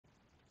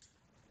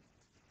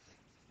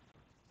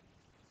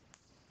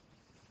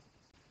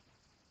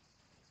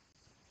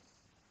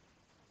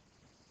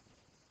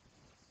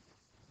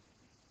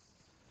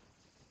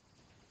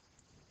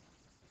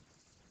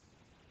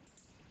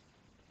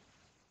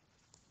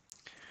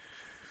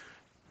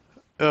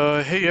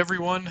Hey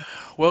everyone,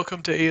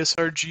 welcome to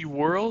ASRG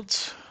World.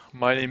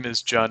 My name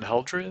is John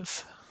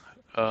Heldreth.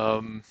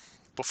 Um,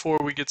 Before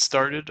we get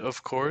started,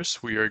 of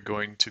course, we are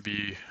going to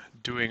be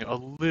doing a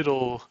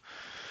little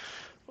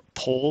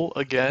poll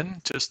again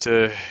just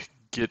to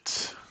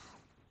get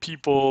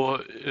people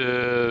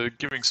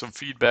giving some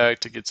feedback,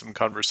 to get some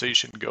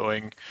conversation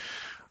going.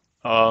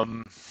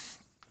 Um,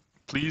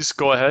 Please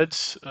go ahead.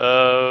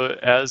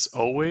 As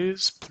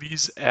always,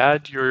 please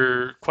add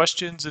your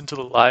questions into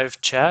the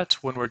live chat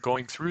when we're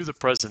going through the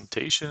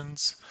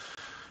presentations.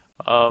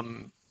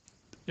 Um,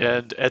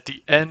 And at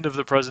the end of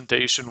the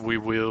presentation, we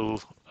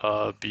will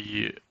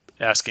be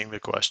asking the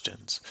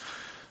questions.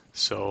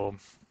 So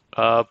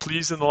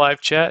please, in the live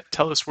chat,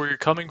 tell us where you're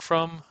coming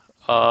from.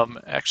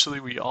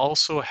 Actually, we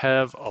also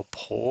have a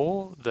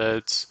poll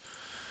that's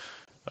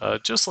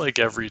just like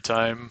every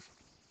time.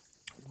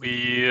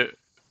 We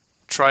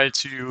try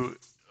to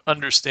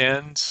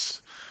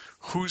understand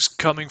who's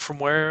coming from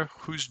where,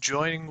 who's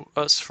joining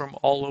us from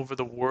all over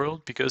the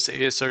world, because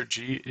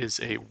ASRG is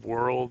a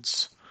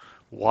world's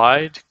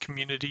wide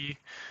community.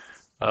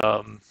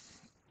 Um,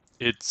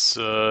 It's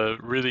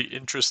really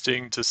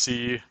interesting to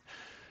see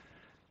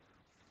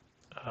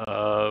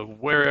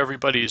where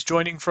everybody is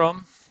joining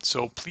from.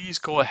 So please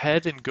go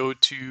ahead and go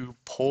to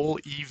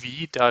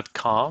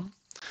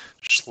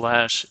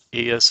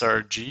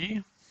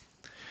pollev.com/ASRG.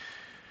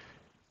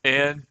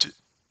 And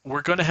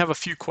we're going to have a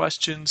few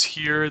questions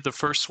here. The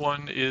first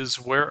one is,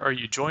 where are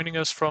you joining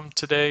us from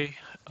today?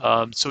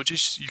 So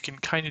just you can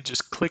kind of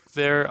just click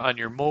there on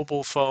your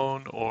mobile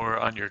phone or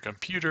on your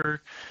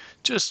computer.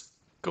 Just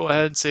go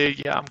ahead and say,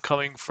 yeah, I'm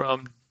coming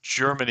from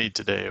Germany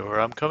today, or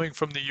I'm coming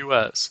from the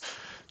US,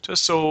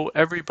 just so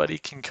everybody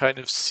can kind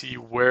of see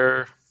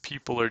where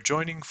people are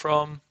joining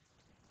from.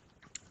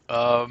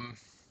 Um,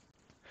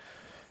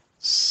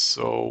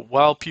 so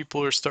while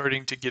people are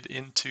starting to get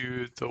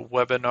into the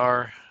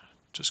webinar,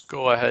 just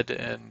go ahead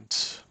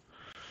and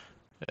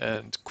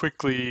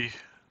quickly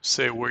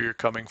say where you're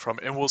coming from,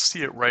 and we'll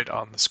see it right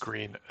on the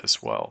screen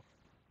as well.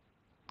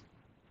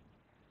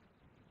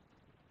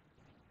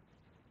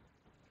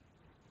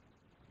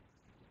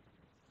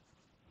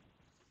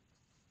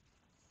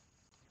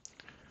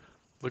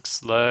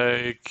 Looks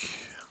like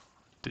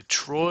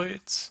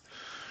Detroit,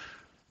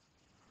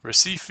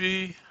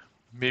 Recife,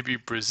 maybe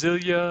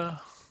Brasilia,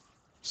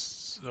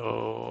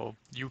 so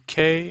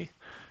UK,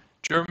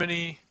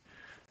 Germany,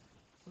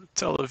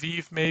 Tel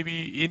Aviv,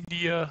 maybe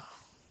India.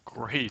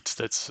 Great.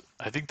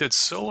 I think that's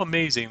so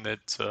amazing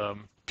that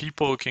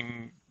people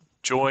can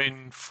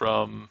join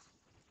from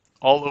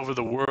all over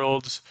the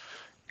world,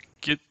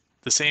 get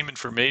the same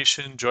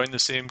information, join the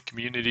same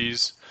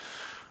communities,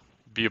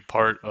 be a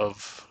part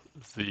of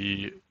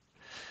the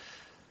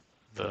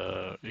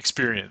the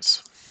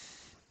experience.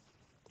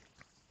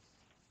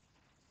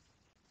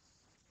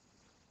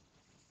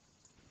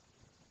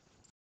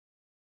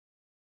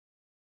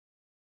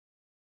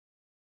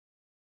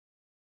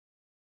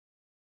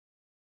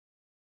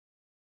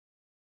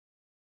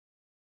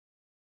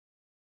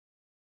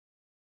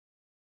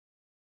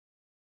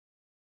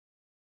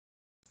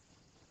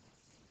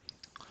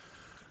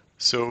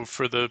 So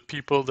for the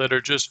people that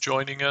are just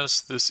joining us,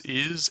 this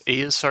is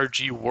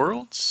ASRG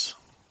Worlds.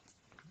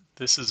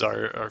 This is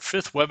our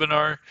fifth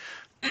webinar.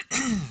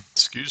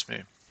 Excuse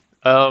me.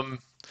 Um,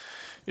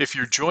 if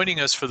you're joining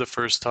us for the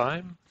first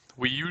time,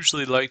 we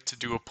usually like to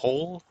do a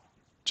poll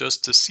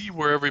just to see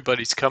where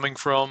everybody's coming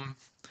from,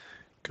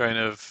 kind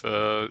of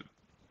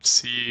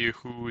see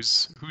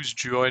who's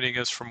joining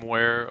us from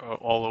where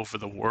all over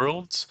the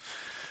world.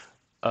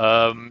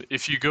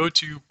 If you go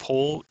to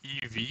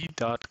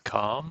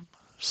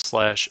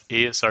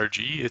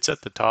pollev.com/ASRG, it's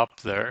at the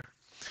top there,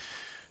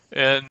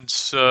 and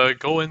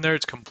go in there.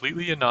 It's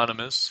completely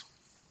anonymous,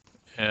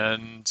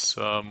 and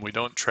we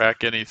don't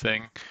track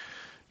anything.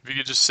 If you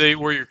could just say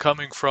where you're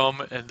coming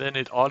from, and then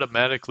it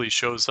automatically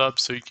shows up,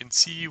 so you can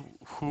see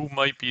who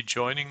might be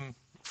joining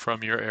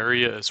from your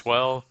area as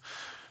well.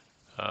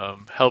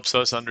 Helps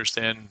us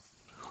understand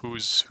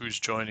who's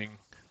joining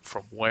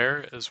from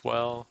where as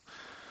well.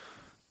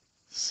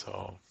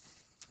 So,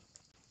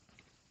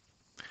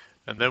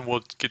 and then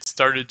we'll get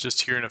started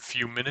just here in a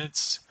few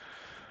minutes.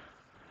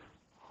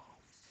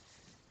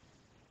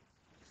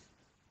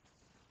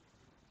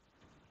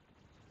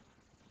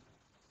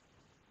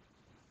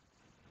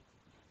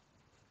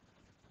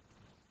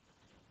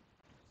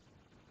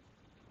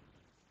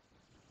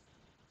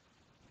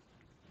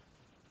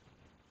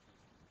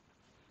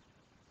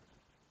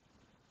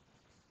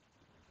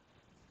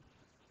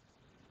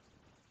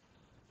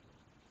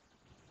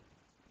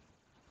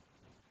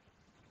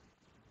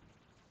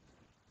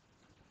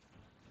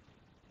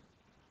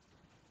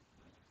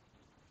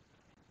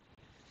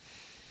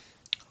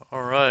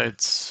 All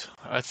right.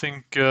 I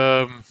think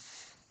let's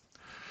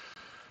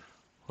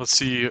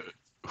see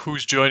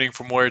who's joining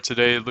from where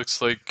today. It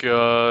looks like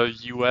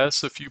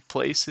US, a few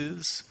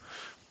places.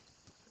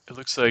 It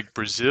looks like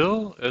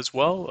Brazil as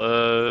well.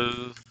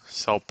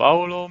 Sao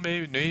Paulo,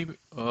 maybe.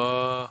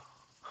 Oh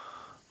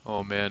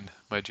man,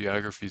 my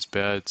geography's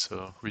bad.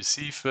 So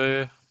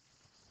Recife.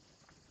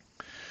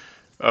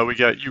 We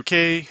got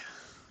UK,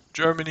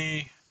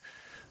 Germany,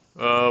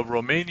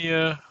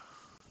 Romania,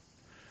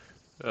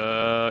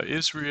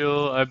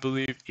 Israel, I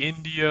believe,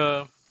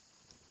 India.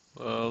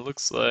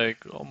 Looks like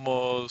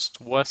almost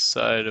west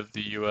side of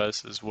the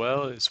US as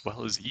well as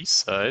east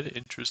side.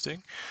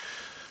 Interesting.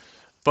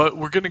 But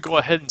we're going to go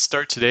ahead and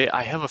start today.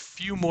 I have a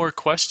few more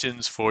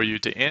questions for you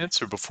to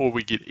answer before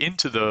we get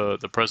into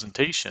the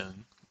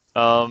presentation.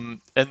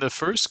 And the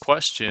first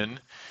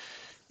question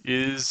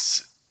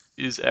is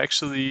is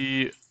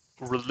actually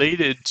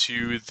related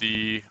to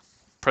the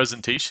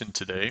presentation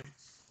today.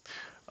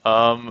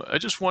 I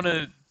just want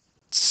to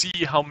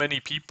see how many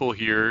people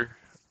here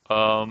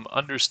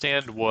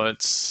understand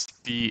what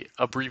the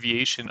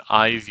abbreviation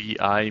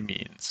IVI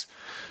means.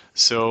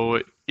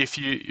 So if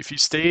you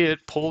stay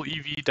at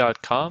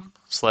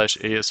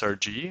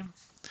polev.com/ASRG,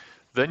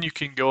 then you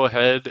can go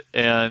ahead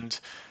and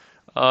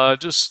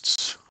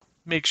just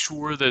make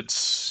sure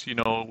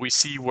that we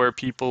see where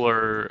people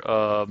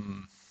are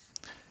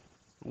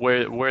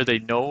where they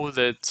know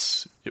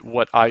that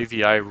what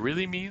IVI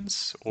really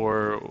means,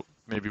 or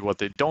maybe what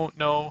they don't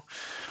know.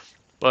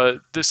 But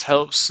this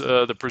helps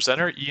the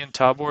presenter, Ian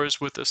Tabor, is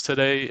with us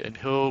today, and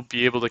he'll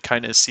be able to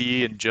kind of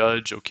see and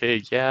judge,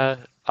 okay, yeah,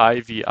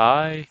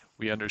 IVI,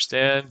 we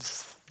understand.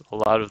 A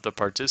lot of the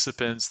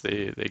participants,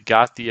 they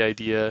got the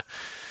idea,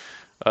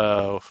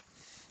 uh,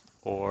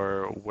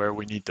 or where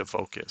we need to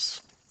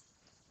focus.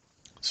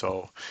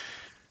 So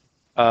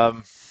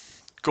um,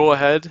 go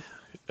ahead.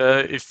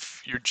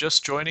 If you're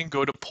just joining,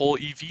 go to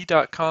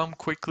polev.com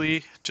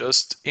quickly.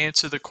 Just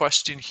answer the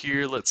question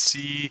here. Let's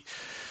see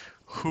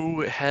who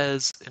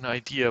has an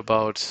idea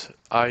about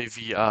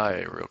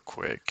IVI real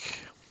quick.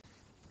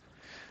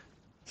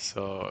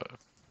 So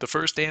the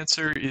first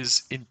answer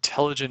is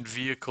intelligent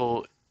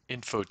vehicle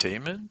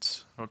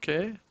infotainment.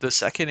 Okay. The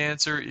second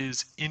answer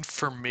is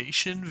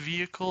information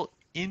vehicle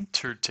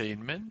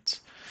entertainment.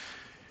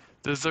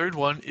 The third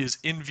one is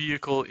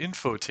in-vehicle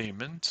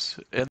infotainment,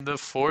 and the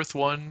fourth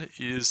one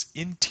is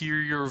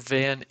interior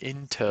van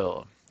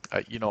intel.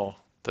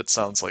 That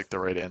sounds like the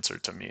right answer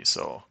to me.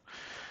 So,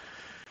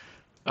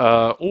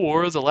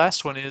 or the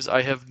last one is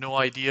I have no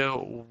idea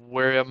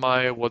where am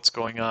I, what's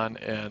going on,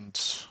 and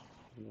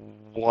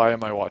why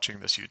am I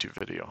watching this YouTube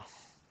video.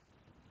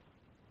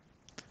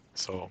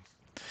 So,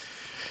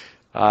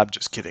 I'm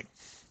just kidding.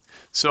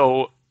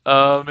 So,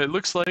 it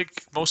looks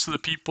like most of the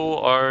people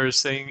are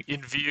saying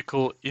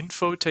in-vehicle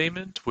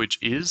infotainment, which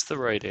is the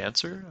right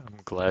answer.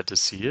 I'm glad to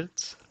see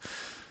it.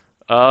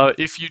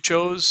 If you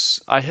chose,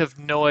 I have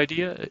no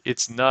idea.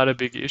 It's not a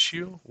big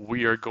issue.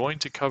 We are going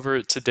to cover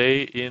it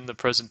today in the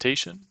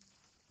presentation.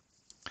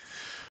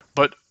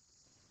 But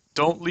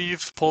don't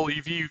leave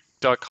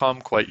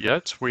polev.com quite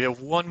yet. We have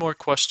one more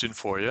question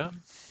for you.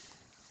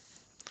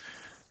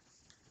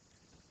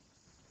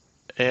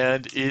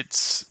 And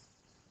it's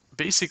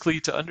basically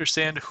to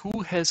understand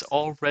who has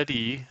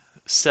already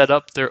set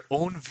up their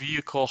own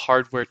vehicle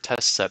hardware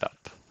test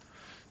setup.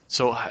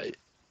 So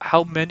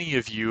how many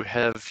of you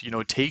have,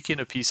 taken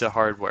a piece of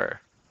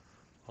hardware?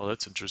 Well,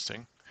 that's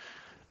interesting.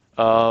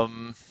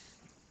 And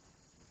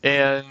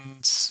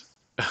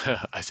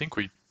I think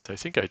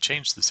I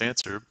changed this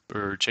answer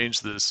or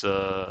changed this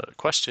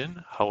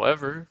question.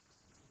 However,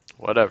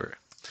 whatever.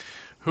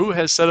 Who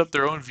has set up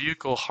their own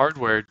vehicle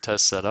hardware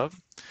test setup?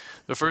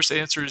 The first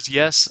answer is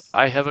yes.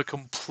 I have a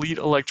complete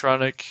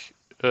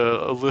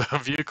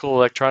vehicle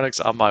electronics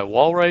on my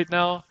wall right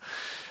now.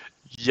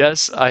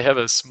 Yes, I have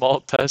a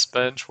small test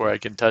bench where I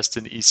can test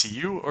an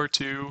ECU or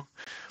two.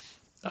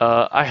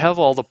 I have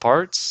all the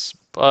parts,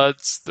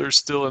 but they're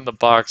still in the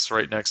box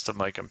right next to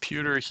my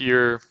computer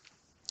here.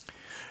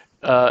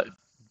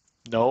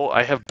 No,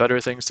 I have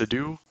better things to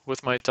do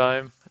with my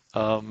time.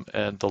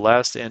 And the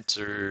last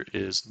answer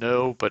is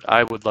no, but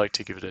I would like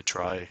to give it a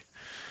try.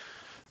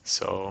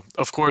 So,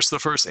 of course, the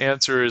first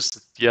answer is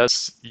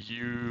yes,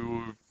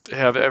 you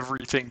have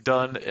everything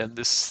done, and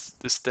this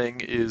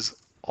thing is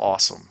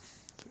awesome.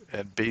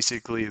 And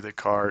basically, the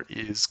car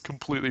is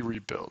completely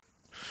rebuilt.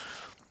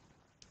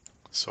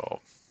 So,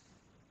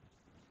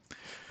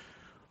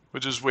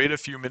 we'll just wait a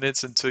few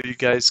minutes until you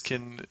guys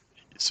can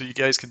see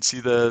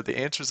the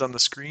answers on the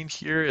screen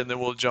here, and then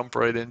we'll jump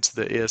right into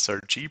the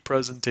ASRG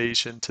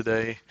presentation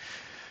today.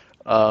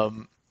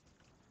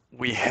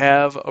 We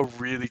have a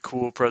really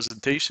cool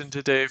presentation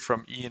today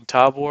from Ian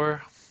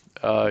Tabor.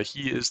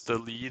 He is the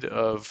lead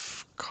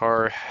of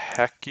Car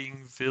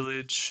Hacking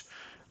Village,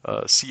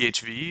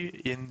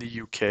 CHV, in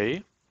the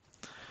UK.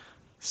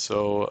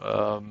 So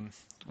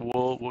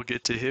we'll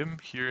get to him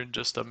here in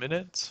just a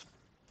minute,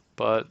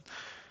 but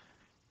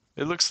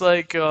it looks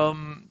like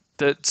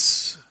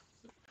that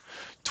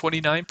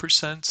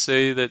 29%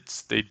 say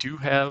that they do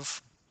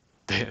have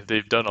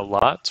they've done a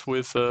lot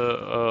with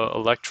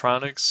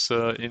electronics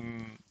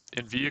in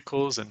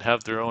vehicles and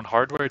have their own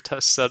hardware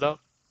test set up.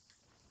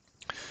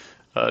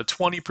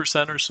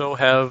 20% or so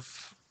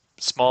have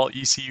small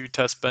ECU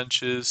test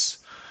benches.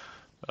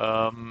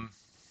 No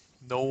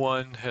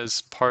one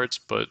has parts,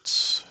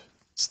 but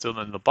still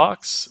in the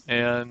box.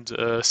 And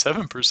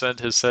 7%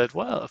 has said,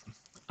 well,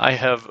 I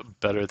have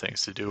better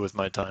things to do with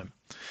my time.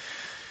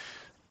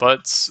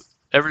 But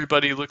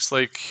everybody looks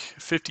like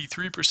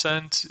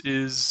 53%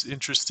 is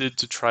interested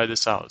to try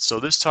this out. So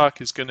this talk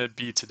is going to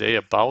be today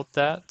about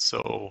that.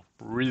 So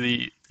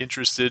really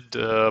interested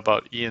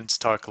about Ian's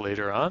talk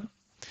later on.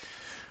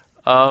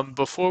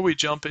 Before we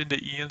jump into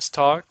Ian's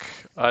talk,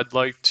 I'd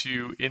like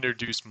to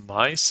introduce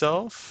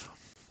myself.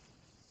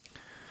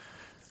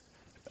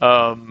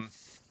 Um,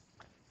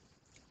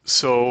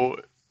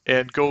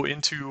 and go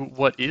into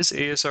what is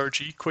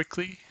ASRG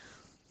quickly.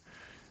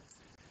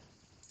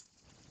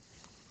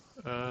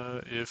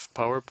 If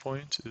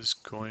PowerPoint is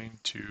going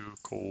to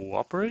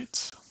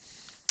cooperate,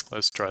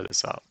 let's try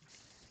this out.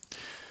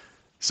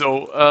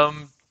 So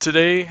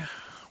today,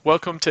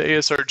 welcome to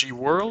ASRG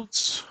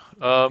Worlds.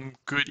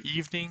 Good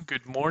evening,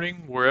 good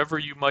morning, wherever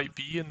you might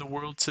be in the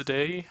world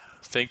today.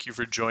 Thank you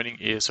for joining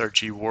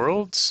ASRG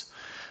Worlds.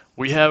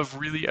 We have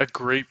really a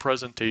great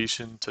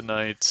presentation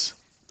tonight.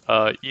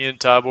 Ian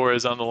Tabor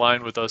is on the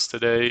line with us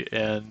today,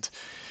 and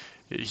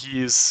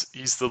he's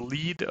the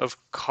lead of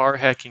Car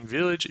Hacking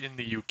Village in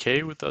the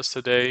UK with us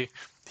today.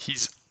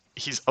 He's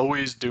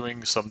always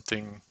doing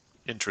something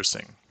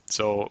interesting.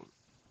 So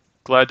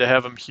glad to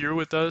have him here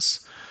with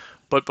us.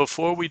 But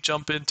before we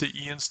jump into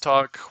Ian's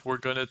talk, we're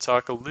going to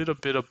talk a little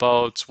bit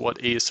about what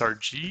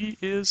ASRG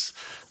is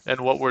and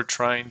what we're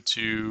trying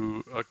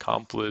to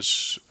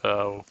accomplish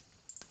in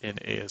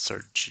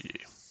ASRG.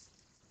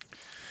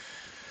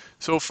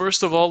 So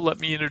first of all, let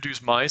me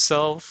introduce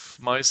myself.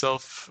 My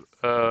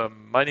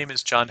name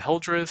is John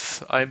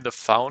Heldreth. I'm the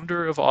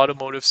founder of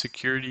automotive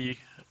security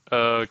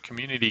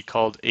community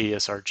called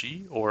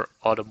ASRG, or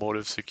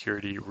Automotive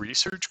Security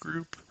Research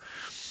Group.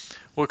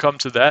 We'll come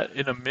to that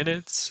in a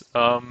minute.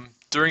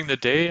 During the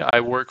day,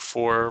 I work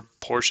for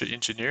Porsche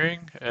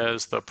Engineering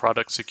as the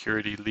product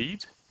security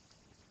lead.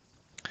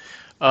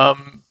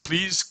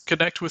 Please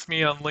connect with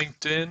me on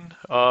LinkedIn.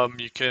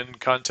 You can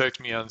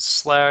contact me on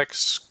Slack,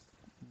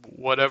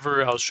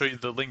 whatever. I'll show you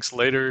the links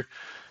later,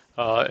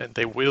 and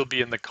they will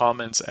be in the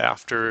comments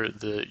after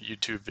the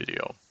YouTube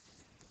video.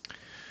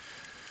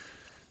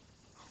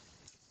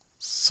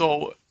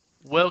 So,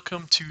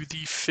 welcome to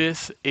the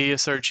 5th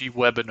ASRG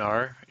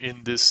webinar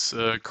in this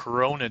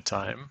Corona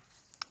time.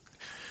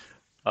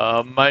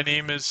 My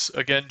name is,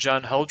 again,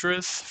 John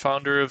Heldreth,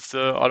 founder of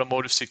the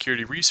Automotive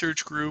Security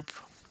Research Group.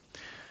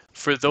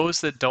 For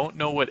those that don't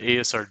know what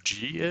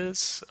ASRG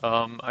is,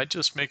 I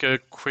just make a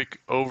quick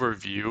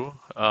overview.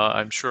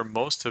 I'm sure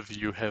most of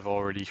you have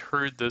already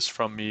heard this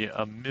from me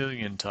a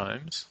million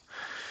times.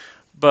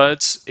 But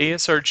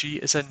ASRG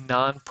is a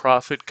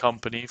nonprofit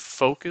company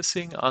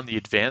focusing on the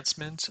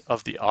advancement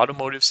of the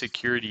automotive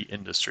security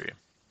industry.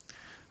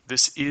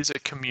 This is a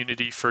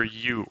community for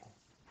you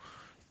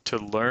to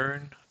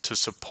learn, to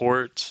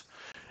support,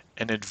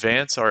 and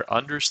advance our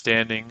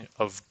understanding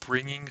of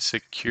bringing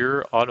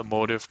secure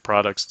automotive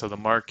products to the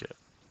market.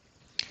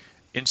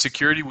 In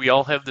security, we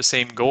all have the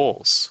same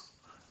goals,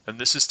 and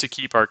this is to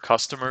keep our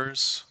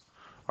customers,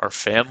 our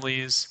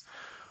families,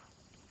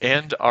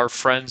 and our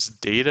friends'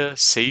 data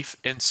safe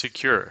and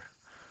secure,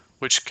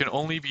 which can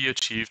only be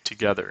achieved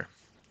together.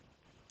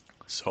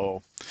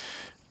 So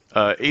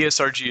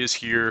ASRG is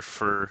here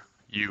for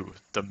you,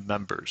 the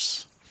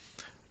members.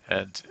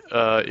 And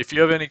if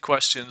you have any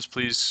questions,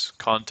 please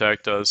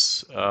contact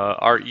us.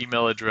 Our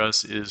email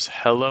address is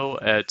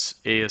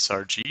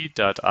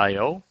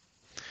hello@asrg.io.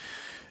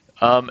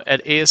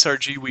 At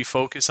ASRG, we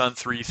focus on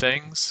three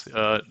things: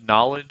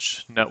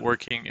 knowledge,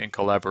 networking, and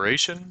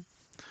collaboration.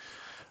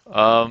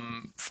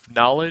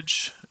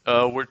 Knowledge,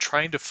 we're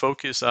trying to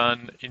focus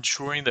on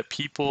ensuring that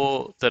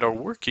people that are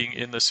working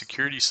in the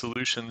security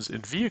solutions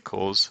in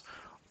vehicles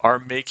are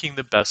making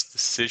the best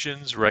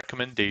decisions,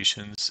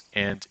 recommendations,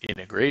 and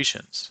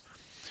integrations.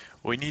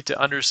 We need to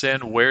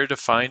understand where to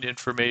find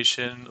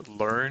information,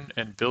 learn,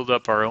 and build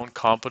up our own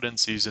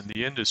competencies in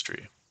the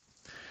industry.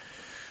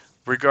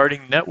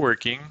 Regarding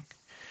networking,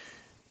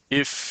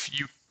 if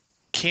you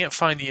can't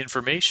find the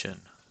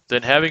information,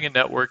 then having a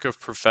network of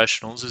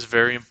professionals is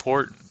very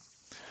important.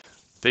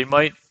 They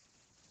might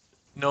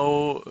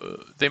know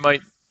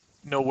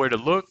where to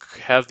look,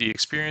 have the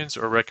experience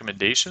or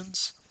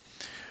recommendations.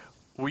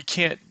 We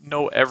can't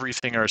know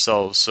everything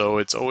ourselves, so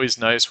it's always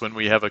nice when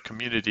we have a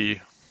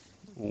community.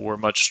 We're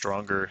much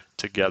stronger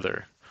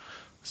together.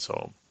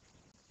 So,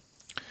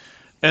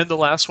 and the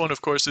last one,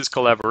 of course, is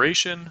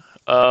collaboration.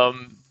 There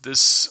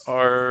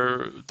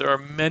are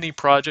many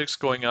projects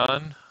going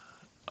on,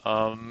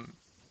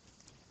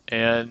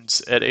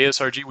 and at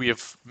ASRG we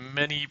have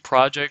many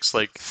projects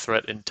like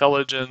threat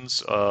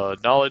intelligence,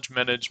 knowledge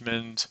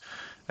management,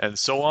 and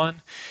so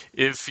on.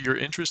 If you're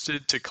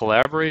interested to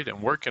collaborate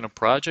and work in a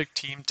project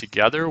team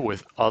together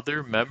with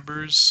other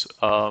members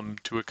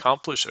to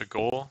accomplish a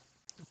goal,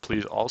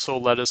 please also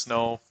let us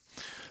know.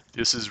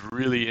 This is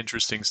really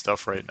interesting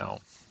stuff right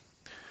now.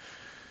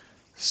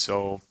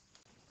 So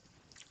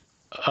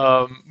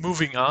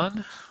moving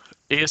on,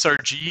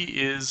 ASRG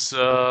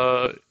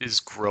is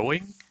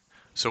growing.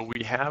 So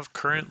we have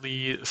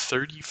currently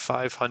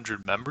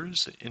 3,500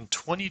 members in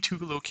 22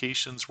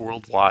 locations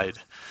worldwide.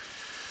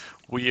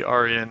 We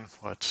are in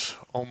what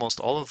almost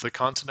all of the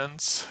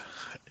continents,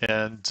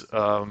 and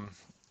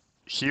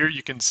here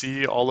you can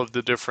see all of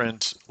the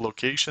different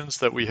locations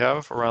that we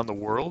have around the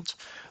world.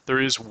 There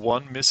is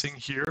one missing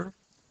here.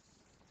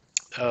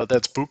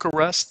 That's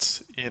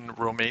Bucharest in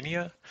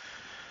Romania.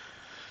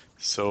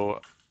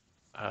 So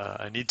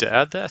I need to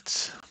add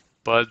that.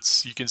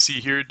 But you can see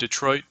here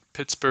Detroit,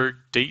 Pittsburgh,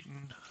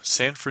 Dayton,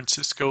 San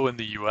Francisco in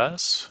the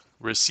US,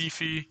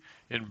 Recife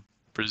in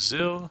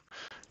Brazil,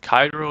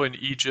 Cairo in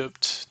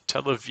Egypt,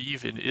 Tel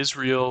Aviv in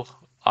Israel,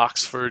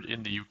 Oxford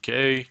in the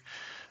UK,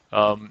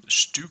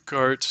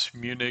 Stuttgart,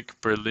 Munich,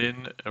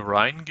 Berlin,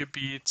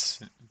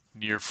 Rheingebiet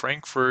near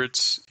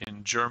Frankfurt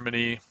in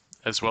Germany,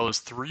 as well as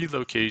 3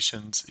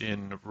 locations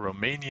in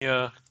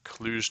Romania,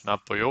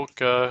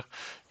 Cluj-Napoca,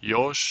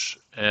 Iași,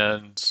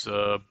 and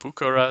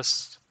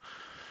Bucharest.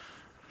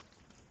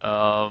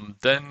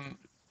 Then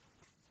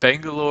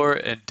Bangalore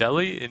and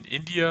Delhi in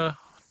India,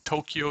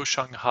 Tokyo,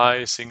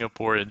 Shanghai,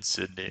 Singapore, and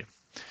Sydney.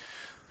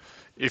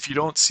 If you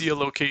don't see a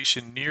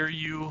location near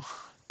you,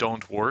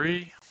 don't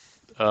worry.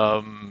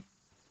 Um,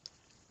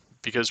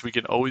 because we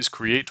can always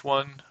create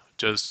one.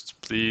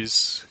 Just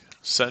please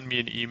send me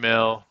an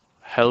email,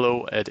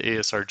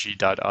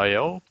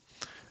 hello@asrg.io,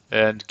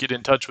 and get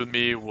in touch with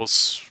me. We'll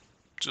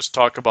just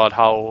talk about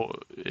how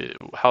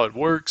it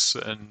works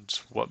and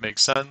what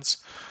makes sense,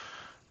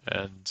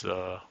 and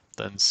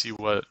then see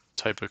what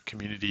type of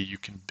community you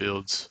can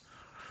build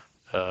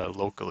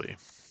locally.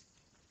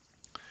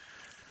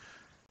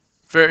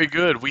 Very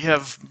good. We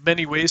have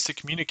many ways to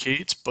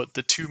communicate, but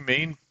the 2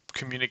 main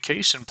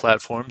communication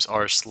platforms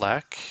are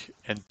Slack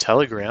and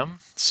Telegram.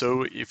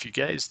 So if you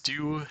guys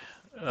do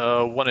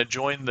want to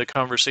join the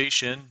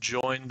conversation,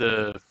 join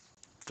the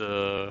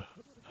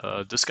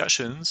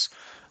discussions,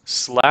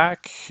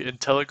 Slack and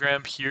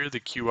Telegram here,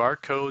 the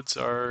QR codes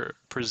are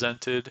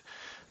presented.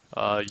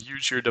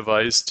 Use your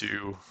device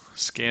to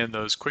scan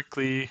those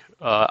quickly.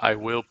 I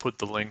will put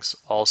the links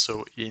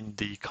also in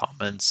the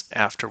comments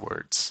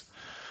afterwards.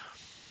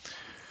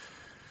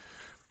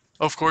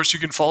 Of course, you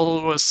can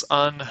follow us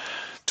on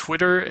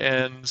Twitter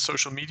and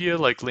social media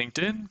like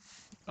LinkedIn.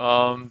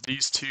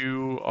 These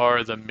 2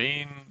 are the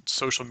main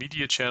social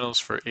media channels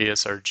for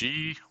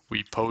ASRG.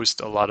 We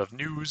post a lot of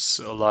news,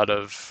 a lot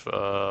of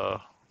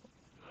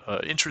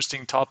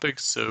interesting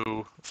topics,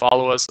 so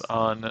follow us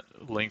on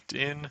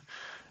LinkedIn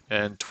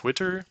and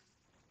Twitter.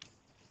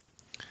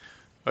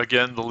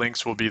 Again, the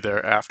links will be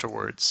there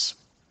afterwards.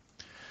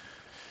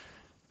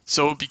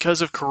 So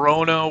because of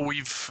Corona,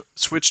 we've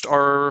switched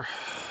our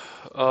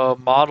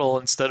model.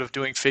 Instead of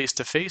doing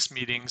face-to-face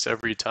meetings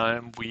every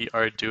time, we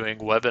are doing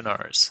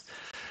webinars.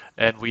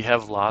 And we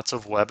have lots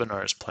of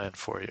webinars planned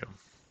for you.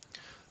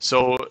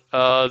 So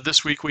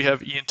this week we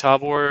have Ian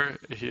Tabor.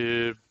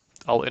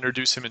 I'll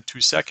introduce him in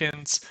 2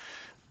 seconds.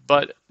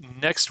 But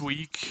next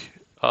week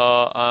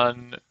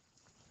on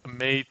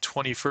May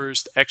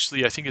 21st,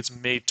 actually I think it's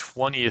May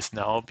 20th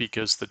now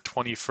because the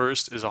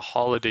 21st is a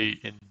holiday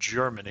in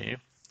Germany.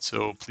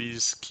 So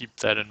please keep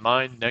that in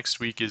mind. Next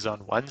week is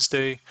on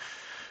Wednesday.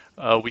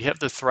 We have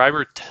the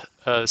Cyber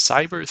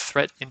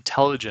Threat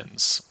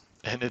Intelligence,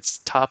 and it's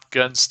Top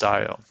Gun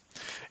style.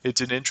 It's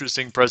an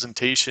interesting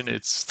presentation.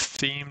 It's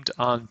themed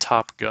on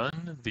Top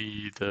Gun,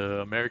 the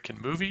American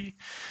movie.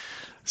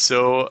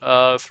 So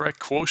Threat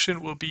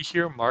Quotient will be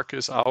here.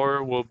 Marcus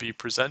Auer will be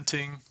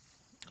presenting.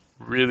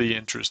 Really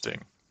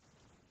interesting.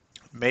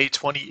 May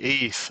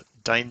 28th,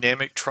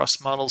 Dynamic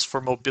Trust Models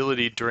for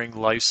Mobility During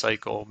Life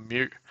Cycle.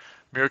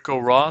 Mirko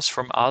Ross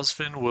from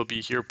Osvin will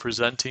be here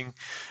presenting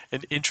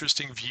an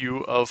interesting view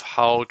of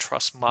how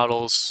trust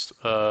models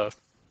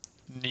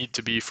need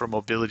to be for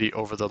mobility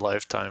over the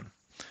lifetime.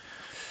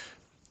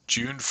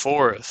 June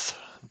 4th,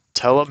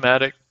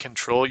 Telematic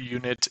Control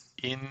Unit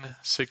in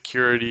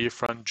Security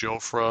from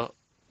Jofra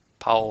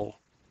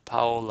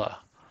Paula.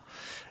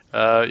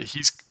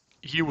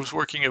 He was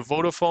working at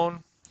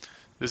Vodafone.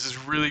 This is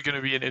really going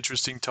to be an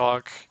interesting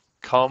talk.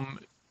 Come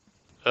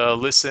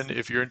listen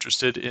if you're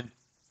interested in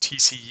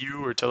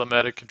TCU or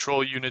Telematic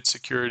Control Unit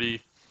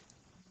Security.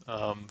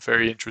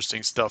 Very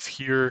interesting stuff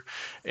here.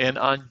 And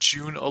on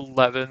June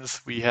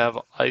 11th, we have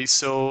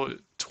ISO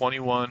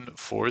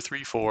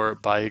 21434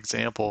 by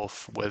example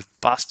with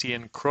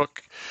Bastian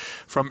Crook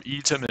from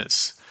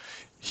ETMIS.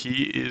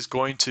 He is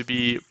going to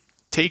be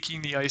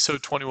taking the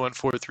ISO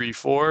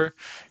 21434,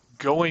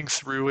 going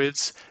through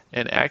it,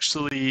 and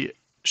actually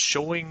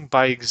showing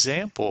by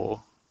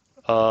example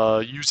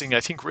using, I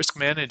think, risk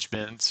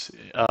management,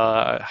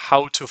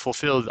 how to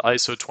fulfill the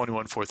ISO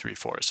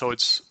 21434. So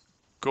it's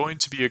going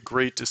to be a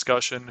great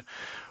discussion.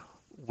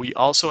 We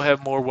also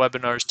have more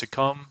webinars to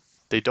come.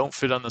 They don't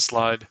fit on the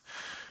slide.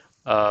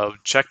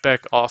 Check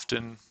back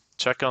often.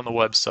 Check on the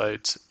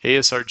website,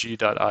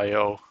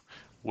 asrg.io.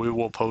 We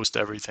will post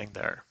everything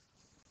there.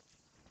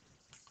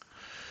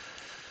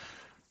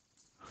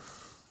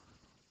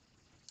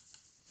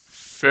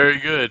 Very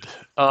good.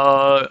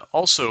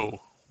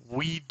 Also,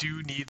 we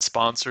do need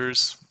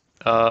sponsors.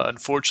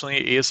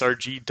 Unfortunately,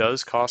 ASRG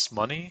does cost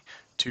money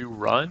to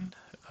run.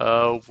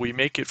 We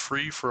make it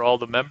free for all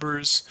the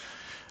members.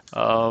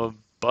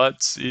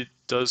 but it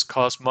does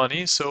cost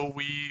money, so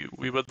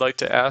we would like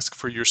to ask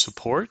for your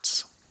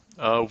support.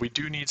 We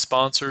do need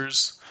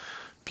sponsors,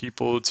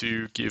 people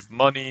to give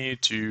money,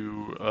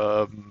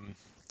 to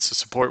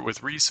support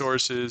with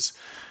resources.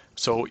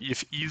 So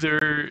if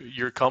either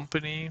your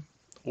company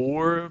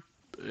or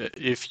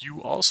if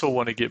you also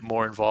want to get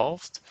more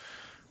involved,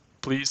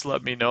 please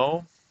let me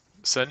know.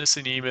 Send us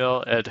an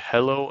email at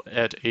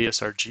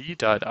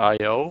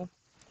hello@asrg.io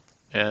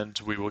and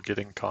we will get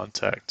in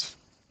contact.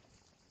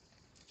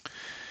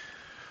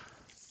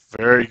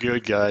 Very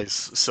good,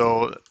 guys.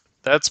 So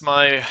that's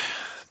my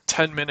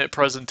 10-minute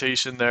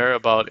presentation there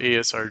about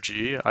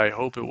ASRG. I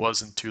hope it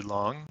wasn't too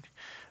long.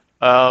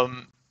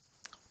 Um,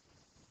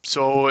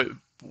 so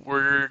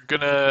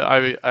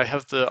I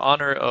have the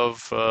honor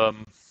of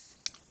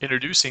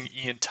introducing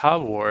Ian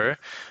Tabor,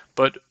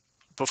 but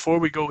before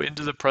we go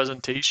into the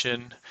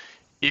presentation,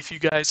 if you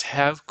guys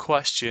have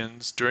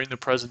questions during the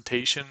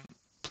presentation,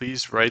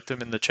 please write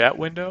them in the chat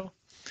window.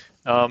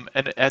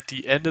 And at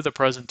the end of the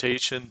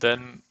presentation,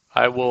 then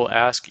I will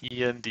ask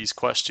Ian these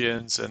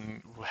questions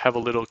and have a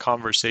little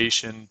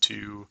conversation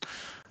to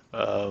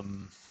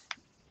um,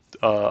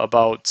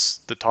 about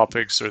the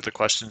topics or the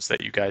questions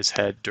that you guys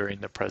had during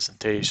the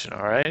presentation.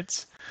 All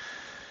right.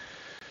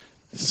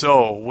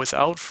 So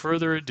without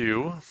further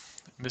ado,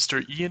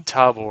 Mr. Ian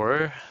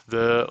Tabor,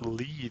 the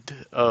lead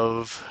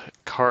of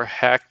Car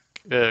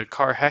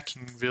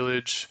Hacking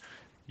Village,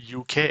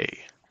 UK.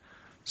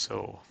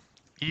 So,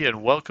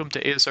 Ian, welcome to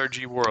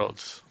ASRG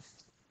World.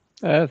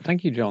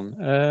 Thank you,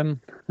 John.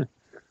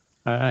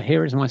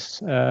 Here is my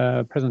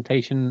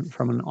presentation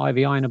from an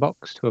IVI in a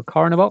box to a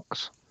car in a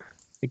box.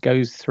 It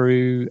goes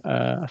through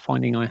a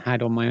finding I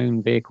had on my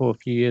own vehicle a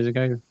few years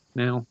ago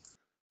now,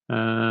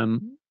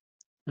 and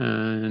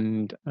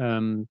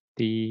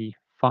the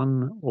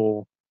fun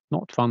or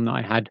not fun that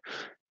I had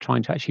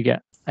trying to actually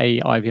get a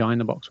IVI in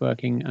the box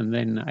working and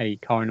then a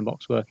car in a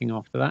box working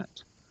after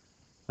that.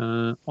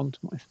 On to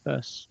my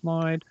first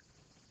slide.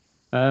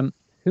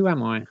 Who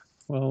am I?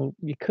 Well,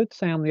 you could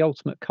say I'm the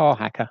ultimate car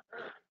hacker,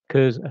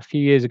 because a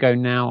few years ago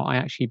now, I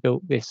actually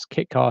built this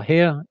kit car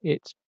here.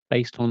 It's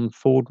based on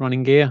Ford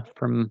running gear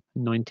from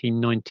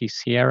 1990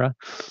 Sierra.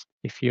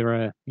 If you're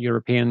a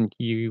European,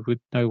 you would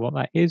know what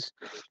that is.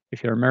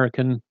 If you're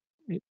American,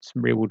 it's a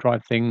rear-wheel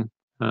drive thing,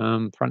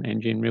 front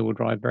engine, rear-wheel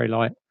drive, very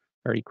light,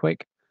 very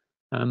quick.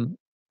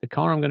 The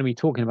car I'm going to be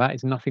talking about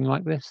is nothing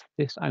like this.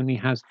 This only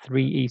has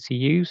 3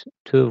 ECUs,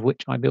 2 of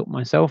which I built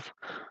myself.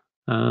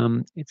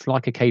 It's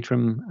like a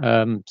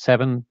Caterham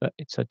 7, but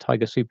it's a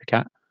Tiger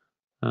Supercat.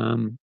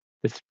 The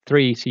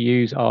 3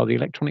 ECUs are the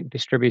electronic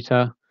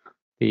distributor,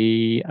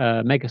 the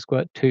Mega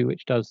Squirt 2,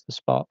 which does the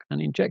spark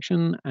and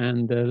injection,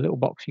 and the little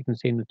box you can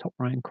see in the top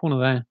right-hand corner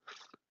there,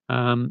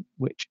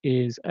 which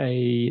is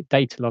a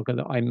data logger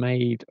that I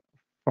made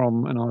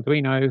from an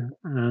Arduino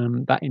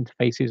that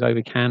interfaces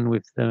over CAN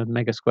with the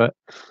Mega Squirt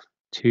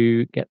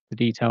to get the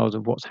details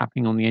of what's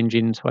happening on the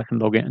engine so I can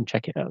log it and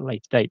check it at a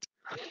later date.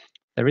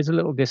 There is a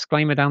little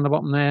disclaimer down the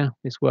bottom there.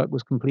 This work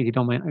was completed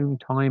on my own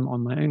time,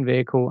 on my own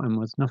vehicle, and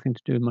was nothing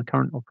to do with my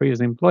current or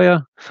previous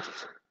employer.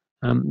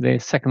 The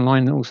second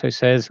line also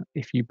says,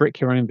 if you brick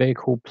your own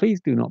vehicle, please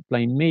do not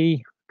blame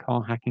me.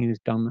 Car hacking is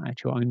done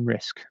at your own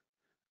risk.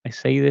 I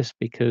say this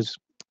because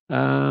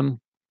 2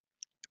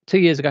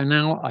 years ago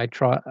now, I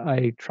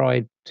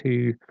tried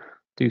to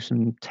do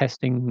some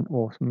testing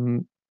or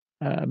some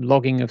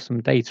logging of some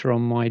data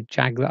on my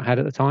Jag that I had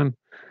at the time.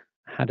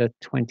 I had a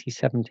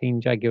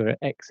 2017 Jaguar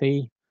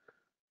XE.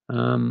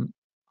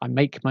 I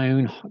make my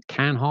own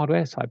CAN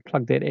hardware, so I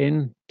plugged it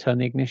in,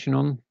 turned the ignition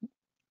on.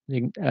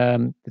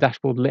 The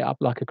dashboard lit up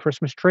like a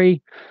Christmas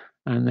tree,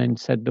 and then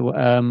said the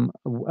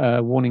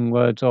warning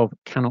words of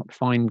 "cannot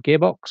find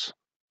gearbox."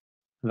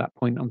 At that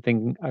point, I'm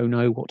thinking, "Oh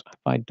no, what have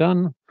I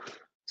done?"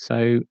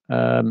 So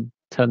turn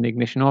the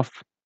ignition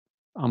off,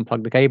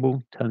 unplug the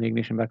cable, turn the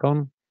ignition back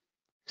on.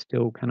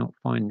 Still cannot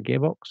find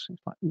gearbox.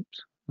 It's like,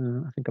 oops,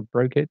 I think I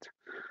broke it.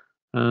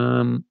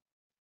 At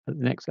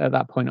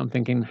that point, I'm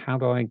thinking, how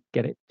do I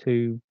get it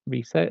to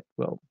reset?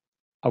 Well,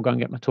 I'll go and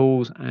get my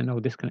tools and I'll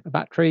disconnect the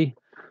battery.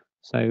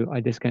 So I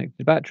disconnected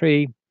the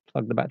battery,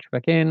 plugged the battery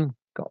back in,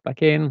 got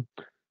back in,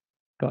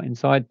 got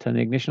inside, turned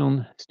the ignition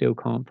on, still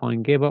can't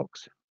find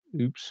gearbox.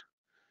 Oops.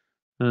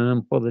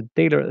 Well, the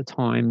dealer at the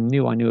time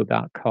knew I knew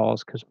about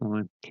cars because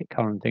my kit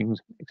car and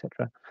things,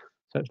 etc.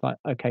 So it's like,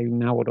 okay,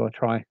 now what do I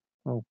try?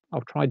 Well,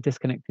 I'll try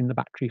disconnecting the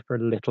battery for a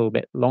little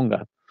bit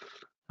longer.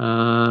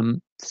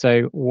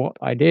 So what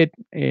I did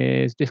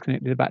is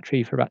disconnected the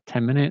battery for about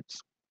 10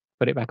 minutes,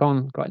 put it back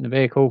on, got in the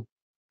vehicle,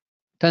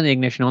 turned the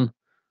ignition on,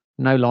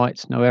 no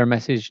lights, no error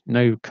message,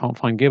 no can't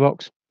find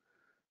gearbox.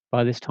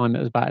 By this time it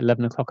was about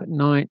 11 o'clock at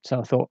night, so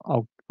I thought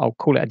I'll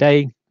call it a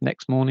day.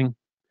 Next morning,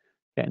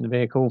 get in the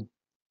vehicle,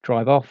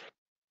 drive off,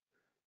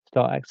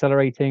 start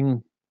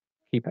accelerating,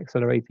 keep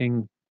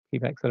accelerating,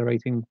 keep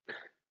accelerating.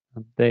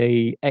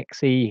 The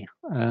XE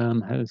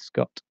has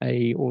got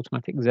a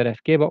automatic ZF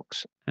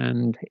gearbox,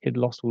 and it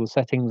lost all the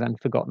settings and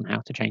forgotten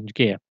how to change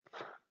gear.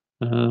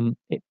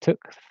 It took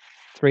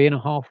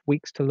 3.5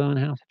 weeks to learn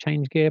how to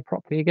change gear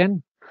properly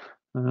again.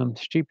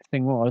 Stupid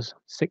thing was,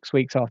 6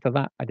 weeks after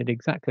that, I did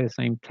exactly the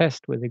same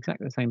test with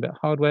exactly the same bit of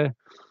hardware.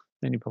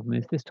 The only problem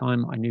is this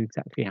time I knew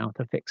exactly how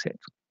to fix it.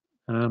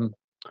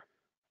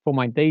 For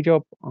my day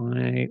job,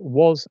 I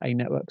was a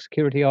network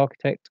security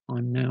architect.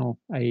 I'm now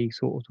a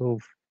sort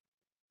of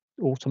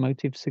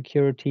automotive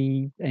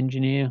security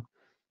engineer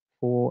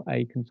for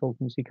a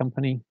consultancy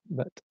company,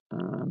 but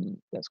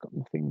that's got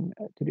nothing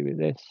to do with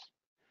this.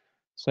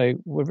 So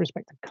with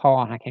respect to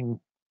car hacking,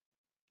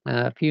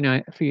 a few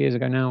years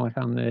ago now, I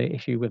found the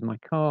issue with my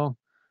car.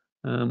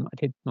 I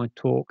did my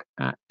talk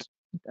at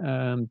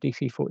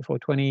DC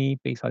 4420,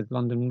 B-Sides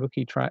London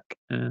Rookie Track,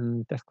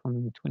 and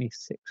defcon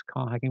 26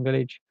 Car Hacking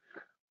Village.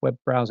 Web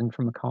browsing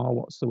from a car,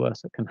 what's the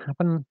worst that can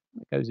happen?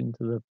 It goes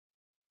into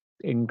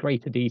in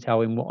greater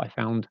detail in what I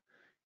found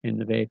in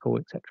the vehicle,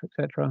 etc.,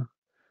 etc.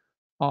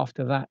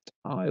 After that,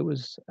 I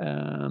was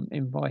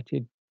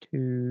invited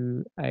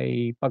to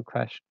a bug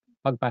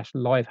bash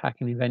live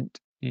hacking event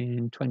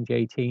in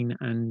 2018,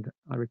 and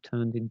I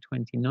returned in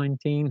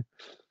 2019,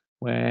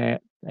 where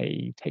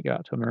they take you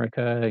out to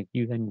America.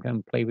 You then go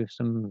and play with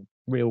some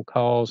real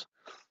cars,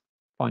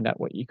 find out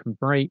what you can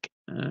break,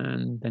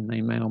 and then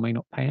they may or may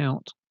not pay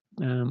out.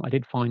 I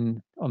did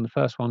find on the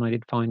first one, I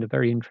did find a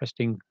very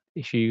interesting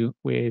issue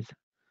with,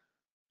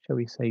 shall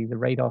we say, the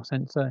radar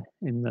sensor,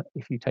 in that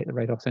if you take the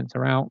radar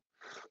sensor out,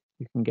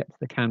 you can get to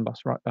the CAN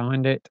bus right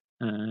behind it,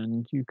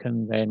 and you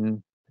can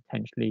then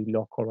potentially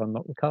lock or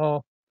unlock the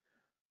car.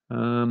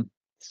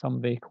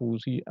 Some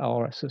vehicles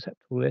are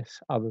susceptible to this,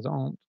 others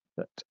aren't,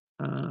 but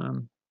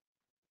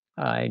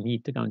I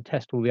need to go and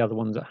test all the other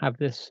ones that have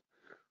this.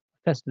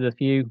 I've tested a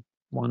few,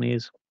 one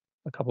is,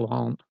 a couple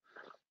aren't,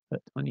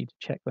 but I need to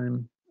check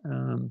them.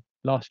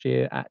 Last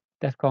year at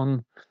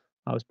defcon,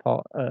 I was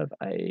part of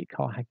a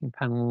car hacking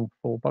panel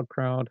for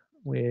Bugcrowd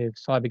with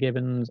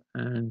Cybergibbons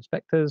and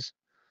Spectres.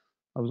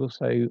 I was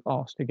also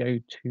asked to go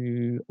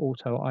to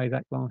Auto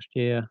Isaac last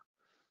year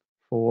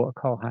for a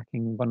car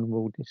hacking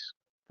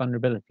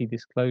vulnerability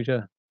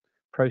disclosure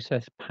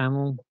process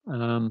panel,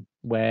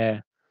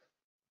 where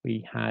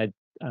we had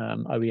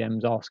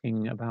OEMs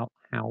asking about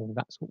how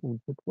that sort of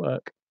would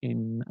work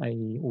in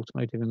a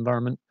automotive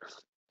environment,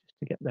 just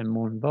to get them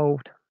more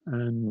involved.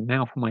 And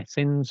now for my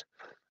sins,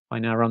 I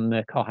now run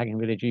the Car Hacking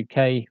Village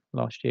UK.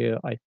 Last year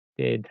I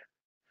did,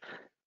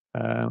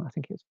 I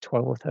think it's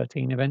 12 or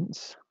 13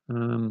 events.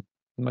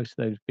 Most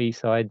of those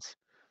B-sides.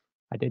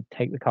 I did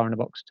take the car in a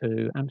box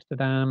to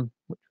Amsterdam,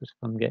 which was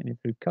fun getting it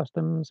through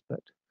customs,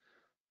 but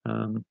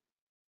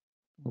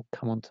we'll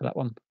come on to that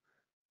one.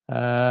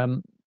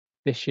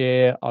 This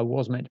year I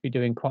was meant to be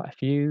doing quite a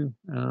few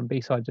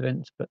B-sides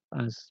events, but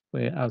as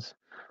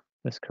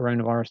this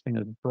coronavirus thing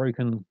has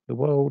broken the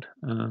world,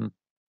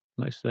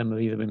 most of them have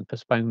either been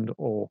postponed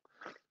or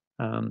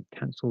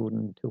cancelled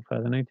until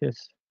further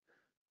notice.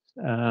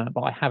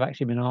 But I have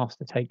actually been asked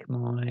to take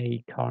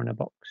my car in a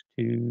box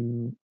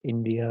to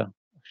India,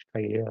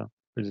 Australia,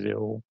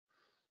 Brazil,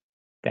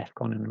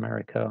 defcon in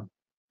America,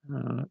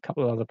 a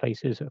couple of other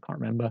places I can't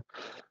remember.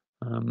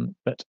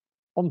 But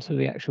onto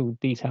the actual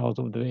details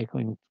of the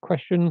vehicle in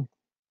question.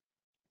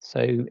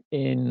 So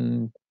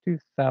in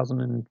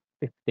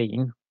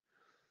 2015, I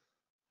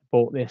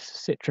bought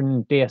this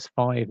Citroen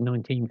DS5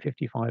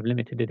 1955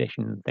 limited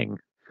edition thing.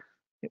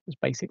 It was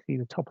basically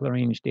the top of the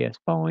range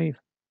DS5.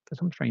 For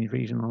some strange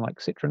reason, I like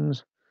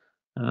Citroens.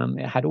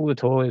 It had all the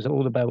toys,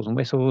 all the bells and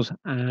whistles,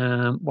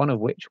 one of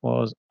which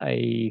was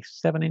a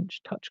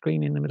 7-inch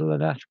touchscreen in the middle of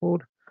the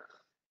dashboard,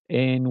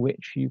 in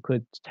which you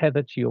could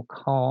tether to your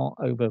car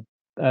over,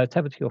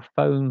 tether to your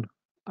phone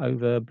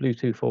over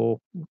Bluetooth or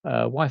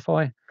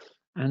Wi-Fi,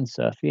 and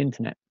surf the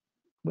internet,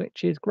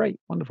 which is great,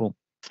 wonderful.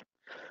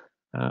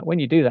 When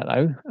you do that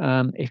though,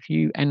 if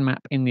you nmap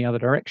in the other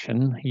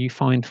direction, you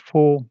find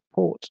 4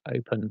 ports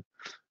open.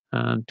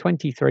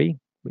 23,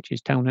 which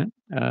is Telnet,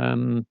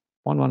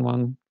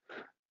 111,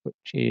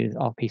 which is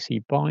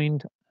RPC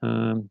bind,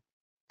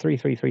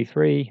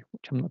 3333,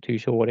 which I'm not too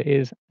sure what it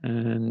is,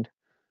 and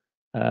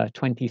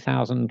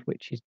 20,000,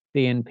 which is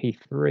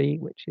DNP3,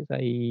 which is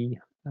a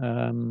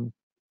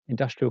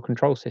industrial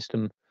control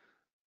system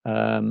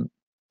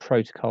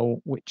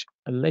protocol, which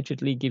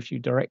allegedly gives you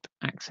direct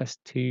access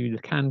to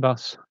the CAN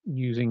bus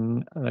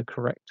using the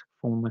correct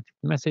formatted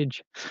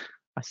message.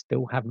 I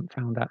still haven't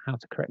found out how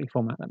to correctly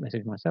format that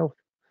message myself.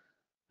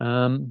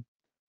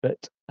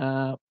 But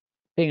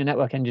being a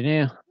network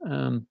engineer,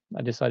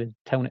 I decided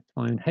to telnet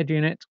my own head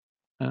unit.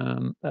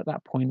 At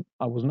that point,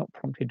 I was not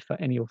prompted for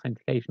any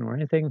authentication or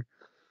anything.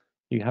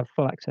 You have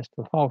full access to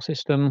the file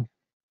system,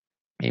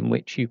 in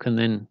which you can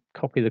then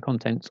copy the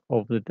contents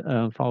of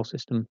the file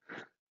system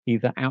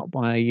either out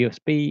by a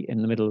USB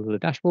in the middle of the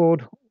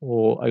dashboard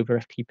or over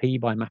FTP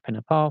by mapping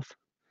a path.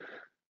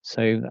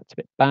 So that's a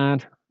bit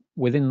bad.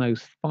 Within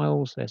those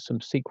files, there's some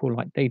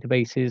SQL-like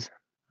databases.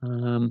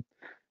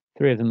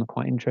 3 of them are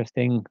quite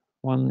interesting.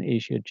 One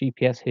is your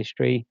GPS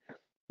history,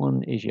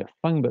 one is your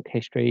phone book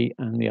history,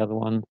 and the other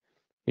one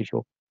is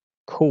your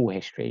call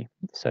history.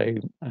 So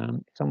if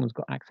someone's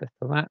got access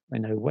to that, they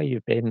know where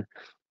you've been,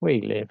 where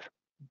you live,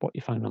 what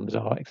your phone numbers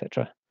are,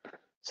 etc.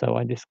 So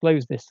I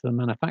disclosed this to the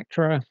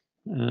manufacturer.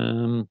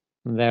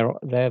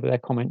 Their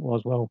comment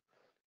was, well,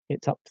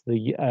 it's up to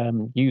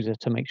the user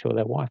to make sure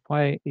their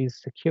Wi-Fi is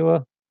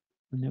secure.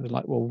 And it was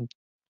like, well,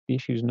 the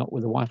issue's not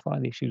with the Wi-Fi,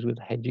 the issue's with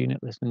the head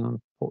unit listening on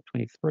port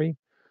 23.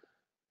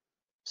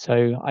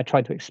 So I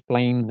tried to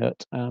explain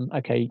that,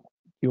 okay,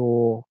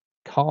 your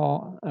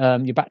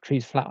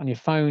battery's flat on your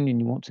phone and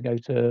you want to go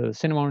to the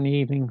cinema in the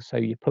evening, so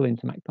you pull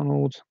into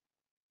McDonald's,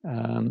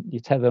 you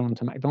tether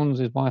onto McDonald's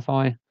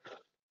Wi-Fi.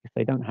 If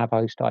they don't have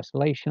host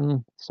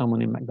isolation,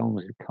 someone in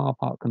McDonald's car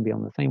park can be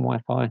on the same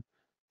Wi-Fi,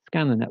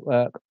 scan the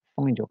network,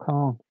 find your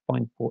car,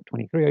 find port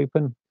 23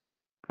 open,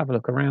 have a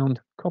look around,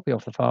 copy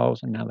off the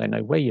files, and now they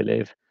know where you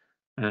live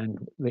and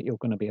that you're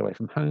going to be away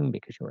from home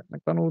because you're at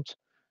McDonald's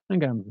and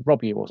go and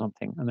rob you or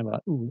something. And they were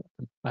like, ooh,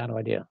 that's a bad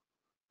idea.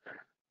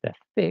 Their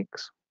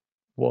fix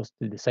was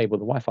to disable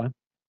the Wi-Fi,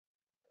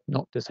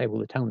 not disable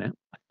the telnet.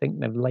 I think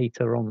they've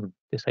later on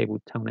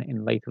disabled telnet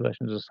in later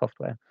versions of the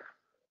software.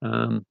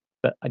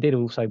 But I did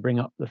also bring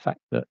up the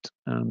fact that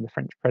the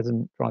French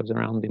president drives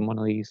around in one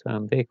of these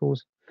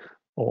vehicles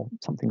or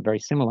something very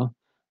similar.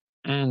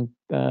 And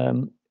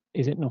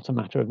is it not a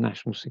matter of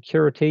national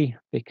security?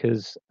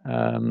 Because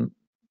there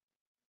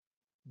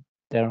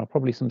are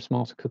probably some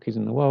smarter cookies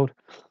in the world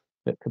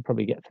that could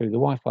probably get through the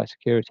Wi-Fi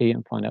security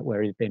and find out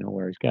where he's been or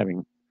where he's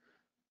going.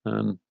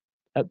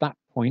 At that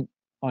point,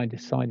 I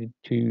decided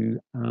to,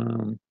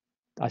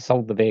 I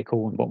sold the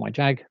vehicle and bought my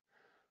Jag.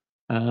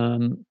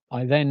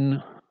 I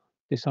then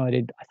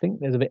decided, I think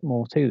there's a bit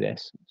more to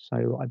this.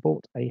 So I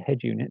bought a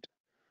head unit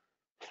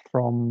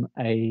from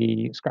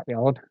a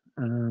scrapyard,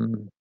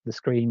 the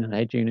screen and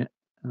head unit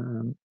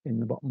in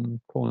the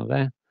bottom corner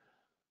there.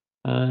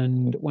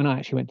 And when I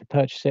actually went to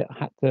purchase it, I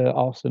had to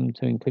ask them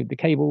to include the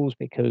cables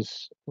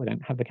because we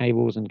don't have the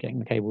cables and getting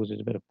the cables is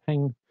a bit of a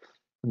pain.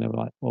 And they were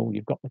like, well,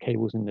 you've got the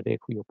cables in the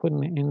vehicle you're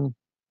putting it in.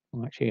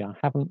 Well, actually, I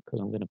haven't because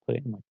I'm going to put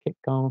it in my kit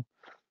car.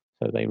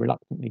 So they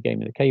reluctantly gave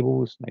me the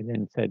cables. They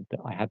then said that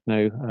I had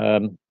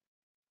no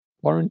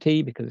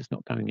warranty because it's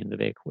not going in the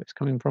vehicle it's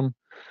coming from.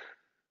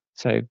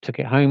 So took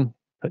it home,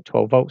 put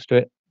 12 volts to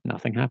it,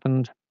 nothing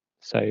happened.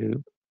 So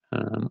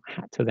I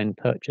had to then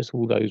purchase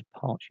all those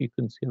parts you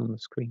can see on the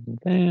screen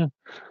there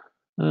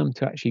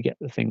to actually get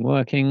the thing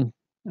working.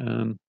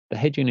 The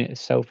head unit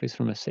itself is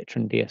from a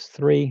Citroen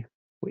DS3,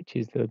 which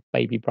is the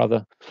baby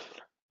brother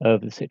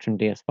of the Citroen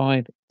DS5.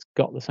 It's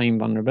got the same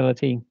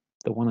vulnerability.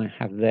 The one I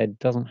have there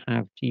doesn't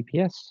have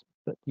GPS,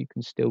 but you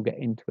can still get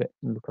into it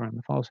and look around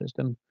the file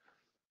system.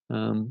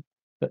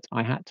 But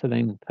I had to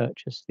then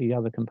purchase the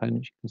other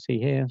components you can see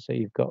here. So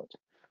you've got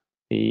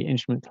the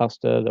instrument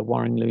cluster, the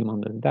wiring loom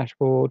under the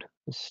dashboard,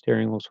 the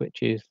steering wheel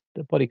switches,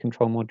 the body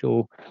control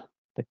module,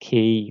 the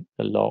key,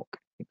 the lock,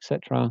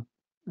 etc.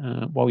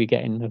 While you're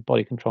getting the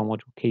body control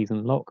module, keys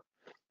and lock,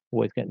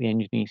 always get the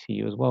engine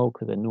ECU as well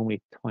because they're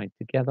normally tied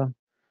together.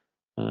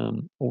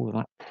 All of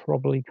that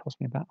probably cost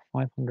me about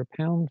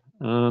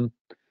 £500.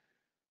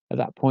 At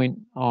that point,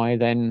 I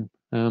then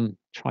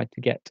tried to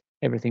get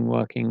everything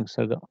working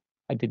so that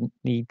I didn't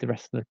need the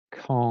rest of the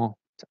car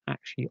to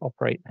actually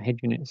operate the head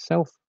unit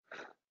itself.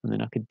 And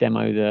then I could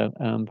demo the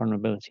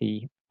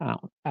vulnerability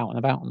out and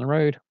about on the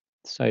road.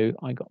 So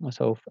I got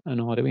myself an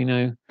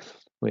Arduino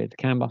with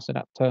CAN bus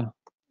adapter.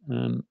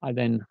 I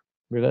then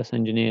reverse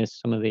engineered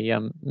some of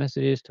the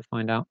messages to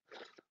find out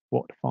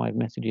what 5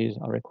 messages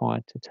are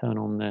required to turn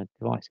on the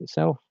device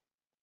itself.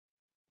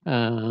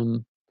 I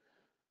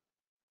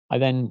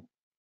then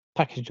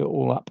packaged it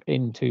all up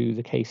into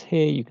the case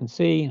here. You can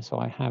see, so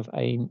I have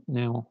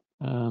now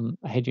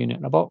a head unit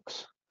in a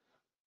box.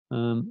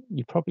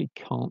 You probably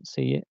can't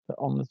see it, but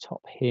on the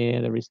top here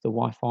there is the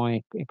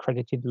Wi-Fi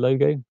accredited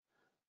logo.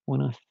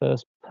 When I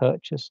first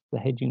purchased the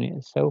head unit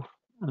itself,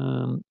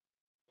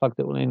 plugged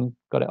it all in,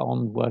 got it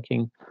on,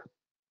 working.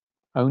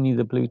 Only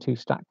the Bluetooth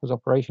stack was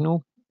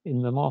operational.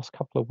 In the last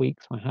couple of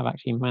weeks, I have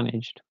actually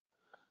managed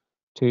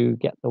to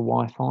get the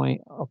Wi-Fi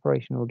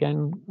operational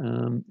again.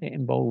 It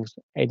involves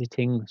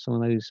editing some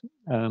of those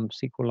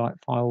SQLite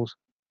files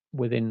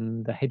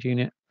within the head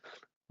unit,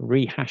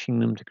 rehashing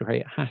them to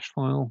create a hash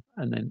file,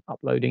 and then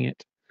uploading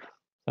it.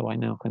 So I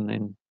now can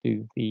then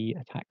do the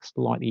attack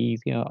slightly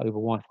easier over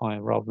Wi-Fi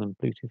rather than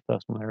Bluetooth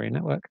personal area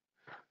network.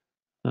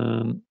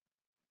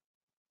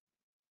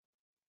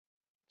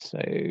 So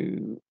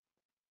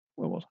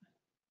where was I?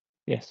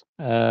 Yes.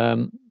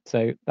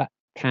 So that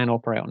can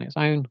operate on its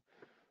own.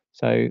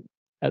 So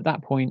at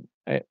that point,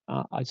 I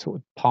sort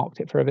of parked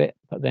it for a bit,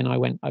 but then I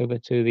went over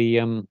to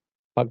the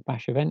Bug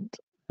Bash event,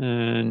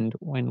 and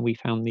when we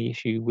found the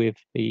issue with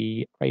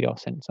the radar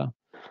sensor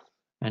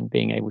and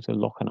being able to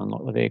lock and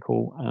unlock the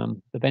vehicle,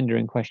 the vendor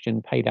in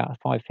question paid out a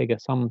 5-figure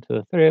sum to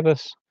the 3 of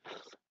us.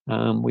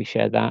 We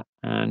shared that,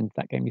 and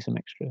that gave me some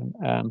extra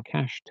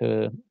cash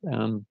to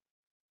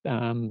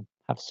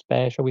have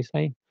spare, shall we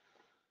say.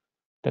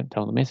 Don't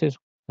tell the missus.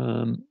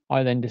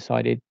 I then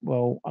decided,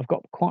 well, I've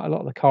got quite a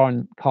lot of the car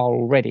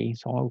already,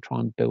 so I'll try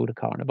and build a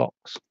car in a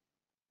box.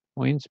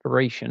 My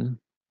inspiration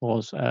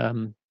was,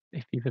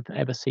 if you've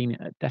ever seen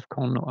it at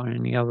defcon or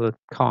any other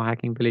car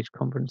hacking village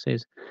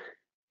conferences,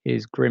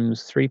 is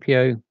Grimm's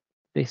 3PO.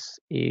 this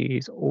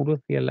is all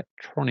of the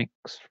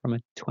electronics from a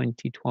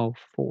 2012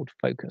 Ford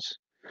Focus,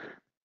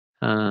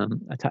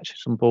 attached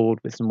to some board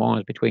with some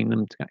wires between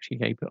them to actually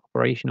keep it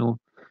operational,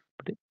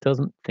 but it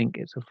doesn't think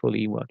it's a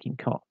fully working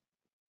car.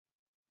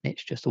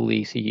 It's just all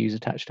the ECUs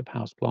attached to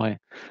power supply,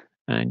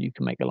 and you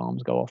can make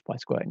alarms go off by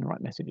squirting the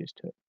right messages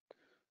to it.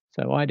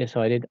 So I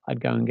decided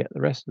I'd go and get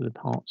the rest of the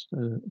parts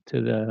to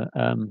the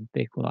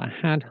vehicle that I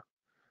had,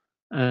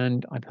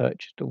 and I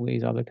purchased all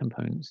these other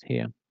components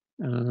here.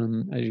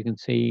 As you can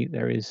see,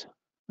 there is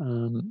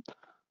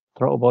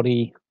throttle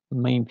body,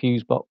 main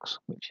fuse box,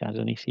 which has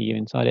an ECU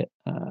inside it,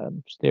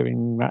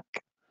 steering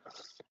rack,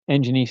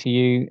 engine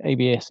ECU,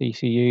 ABS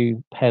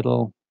ECU,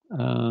 pedal,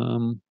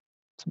 some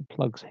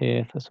plugs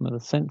here for some of the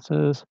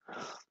sensors.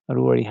 I'd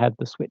already had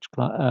the switch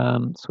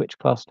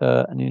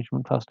cluster, an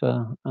instrument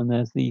cluster, and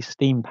there's the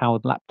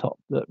steam-powered laptop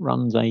that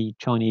runs a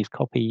Chinese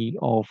copy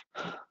of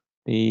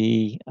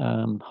the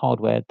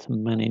hardware to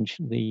manage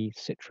the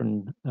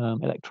Citroen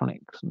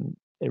electronics and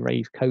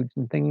erase codes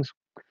and things.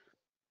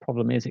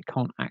 Problem is, it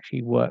can't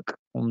actually work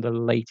on the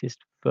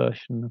latest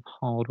version of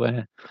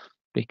hardware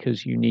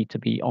because you need to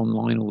be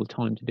online all the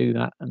time to do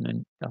that, and then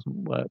it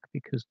doesn't work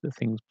because the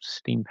thing's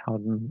steam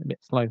powered and a bit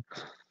slow.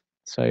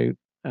 So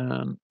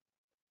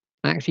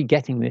actually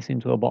getting this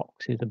into a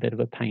box is a bit of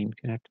a pain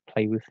because you have to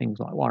play with things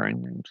like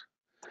wiring looms.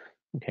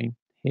 Okay,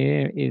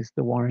 here is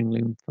the wiring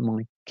loom for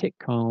my kit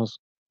car's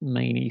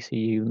main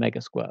ECU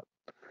Mega Squirt.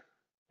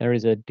 There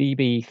is a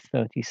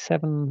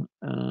DB37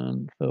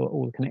 for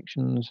all the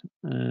connections,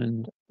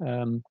 and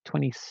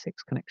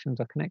 26 connections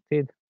are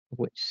connected, of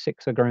which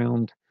 6 are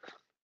ground,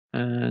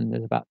 and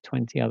there's about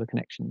 20 other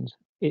connections.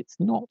 It's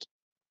not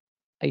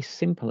a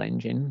simple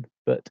engine,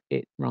 but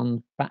it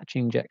runs batch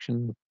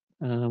injection,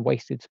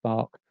 wasted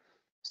spark,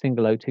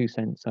 single O2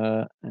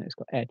 sensor, and it's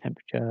got air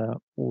temperature,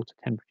 water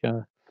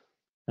temperature,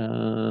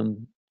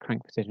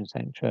 crank position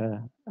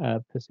sensor,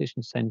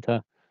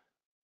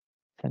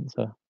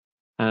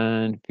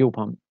 and fuel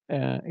pump,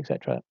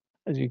 etc.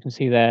 As you can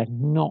see there,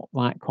 not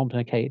that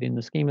complicated in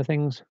the scheme of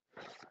things.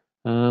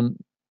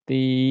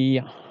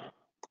 The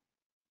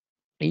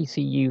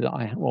ECU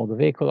that the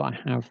vehicle that I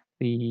have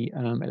the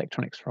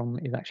electronics from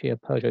is actually a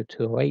Peugeot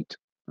 208,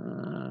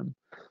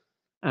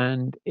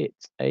 and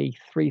it's a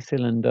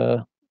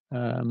 3-cylinder,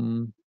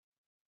 1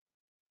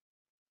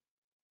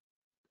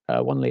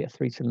 litre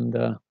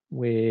 3-cylinder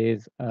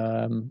with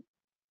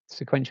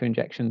sequential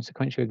injection,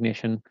 sequential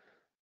ignition,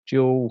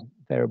 dual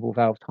variable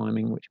valve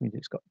timing, which means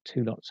it's got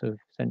 2 lots of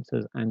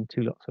sensors and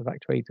 2 lots of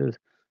actuators.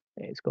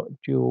 It's got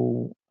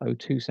dual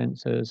O2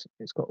 sensors.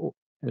 It's got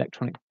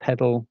electronic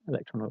pedal,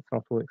 electronic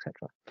throttle,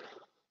 etc.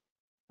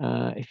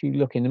 If you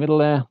look in the middle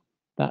there,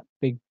 that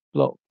big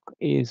block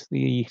is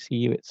the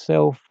ECU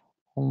itself.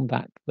 On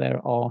that,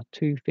 there are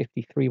 2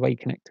 53-way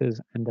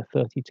connectors and a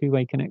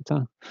 32-way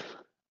connector.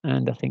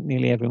 And I think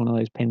nearly every one of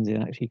those pins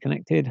is actually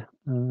connected.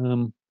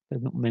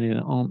 There's not many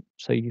that aren't,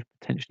 so you've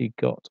potentially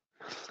got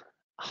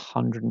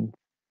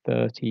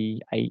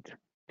 138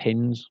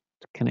 pins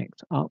to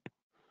connect up.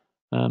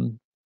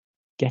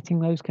 Getting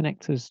those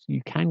connectors,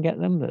 you can get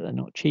them, but they're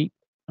not cheap.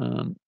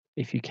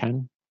 If you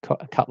can,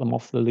 cut them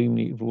off the loom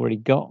that you've already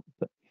got,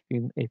 but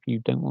if you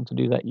don't want to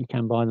do that, you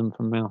can buy them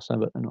from Mouser,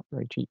 but they're not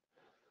very cheap.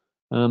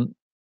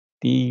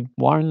 The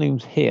wiring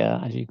looms here,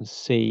 as you can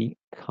see,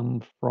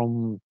 come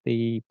from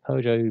the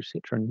Peugeot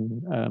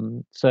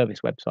Citroen service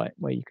website,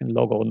 where you can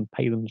log on,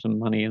 pay them some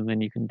money, and then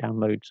you can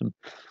download some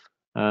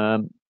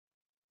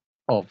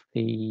of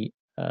the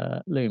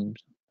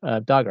looms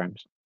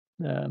diagrams.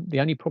 The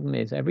only problem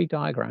is every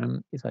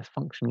diagram is a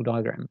functional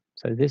diagram.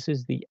 So this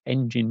is the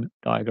engine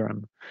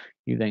diagram.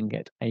 You then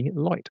get a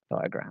light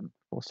diagram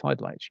for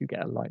side lights. You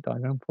get a light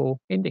diagram for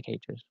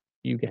indicators.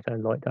 You get a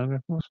light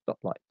diagram for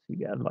stoplights. You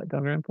get a light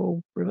diagram for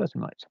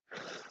reversing lights.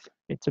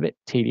 It's a bit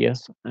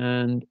tedious,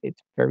 and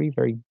it's very,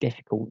 very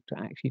difficult to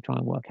actually try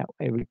and work out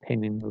what every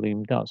pin in the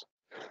loom does.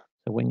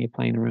 So when you're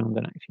playing around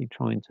and actually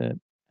trying to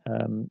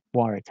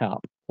wire it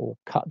up or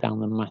cut down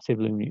the massive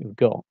loom that you've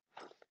got,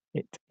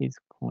 it is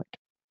quite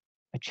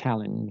a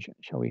challenge,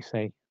 shall we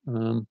say.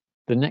 The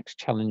next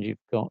challenge you've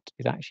got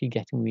is actually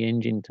getting the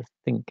engine to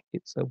think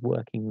it's a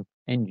working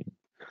engine.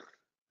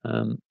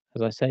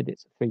 As I said,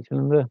 it's a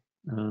 3-cylinder,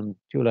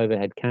 dual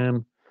overhead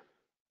cam.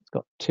 It's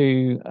got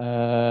 2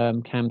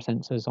 cam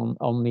sensors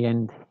on the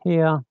end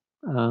here.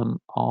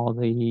 Are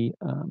the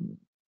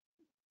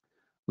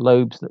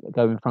lobes that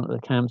go in front of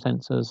the cam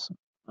sensors.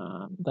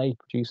 They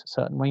produce a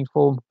certain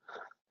waveform.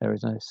 There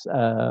is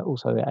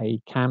also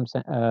a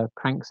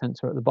crank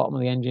sensor at the bottom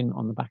of the engine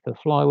on the back of the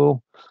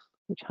flywheel,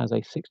 which has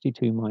a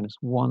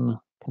 62-1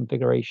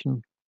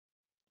 configuration.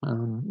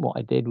 What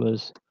I did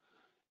was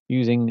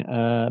using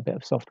a bit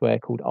of software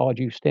called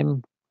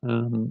ArduStim.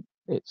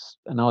 It's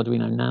an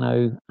Arduino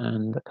Nano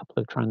and a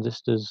couple of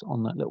transistors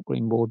on that little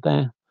green board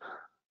there.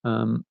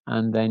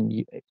 And then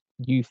you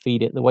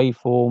feed it the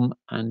waveform,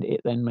 and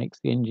it then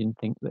makes the engine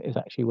think that it's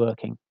actually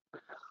working.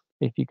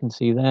 If you can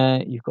see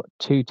there, you've got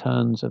 2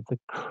 turns of the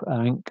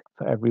crank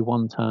for every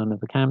 1 turn of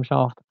the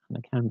camshaft, and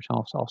the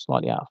camshafts are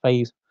slightly out of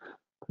phase.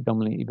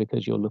 predominantly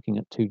because you're looking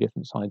at two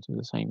different sides of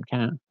the same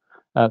cam,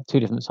 two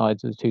different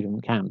sides of the two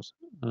different cams.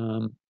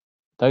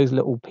 Those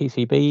little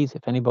PCBs,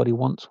 if anybody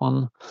wants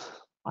one,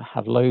 I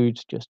have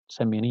loads. Just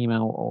send me an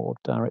email or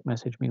direct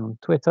message me on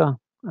Twitter.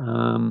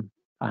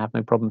 I have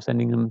no problem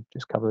sending them.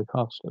 Just cover the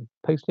cost of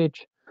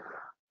postage.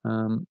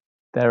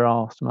 There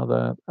are some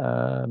other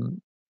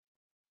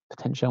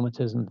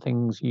potentiometers and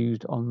things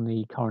used on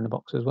the car in the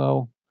box as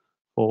well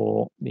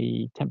for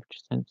the temperature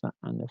sensor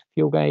and the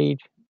fuel gauge.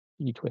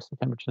 You twist the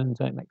temperature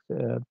sensor, it makes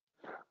the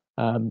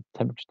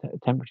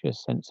temperature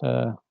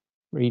sensor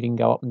reading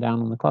go up and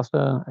down on the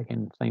cluster.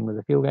 Again, same with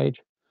the fuel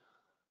gauge.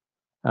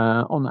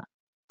 On that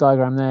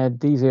diagram there,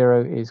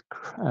 D0 is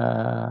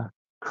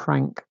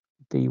crank,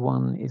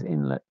 D1 is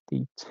inlet,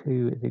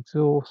 D2 is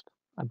exhaust,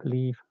 I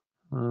believe.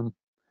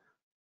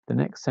 The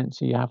next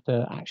sensor you have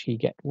to actually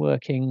get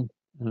working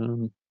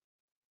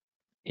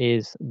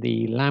is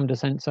the lambda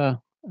sensor.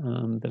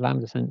 The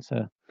lambda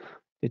sensor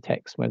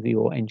detects whether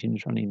your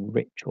engine's running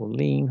rich or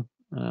lean.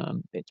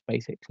 It's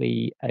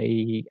basically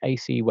a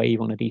AC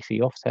wave on a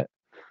DC offset.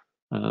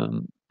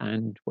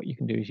 And what you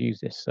can do is use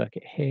this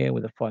circuit here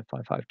with a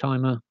 555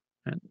 timer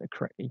and the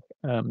correctly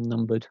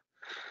numbered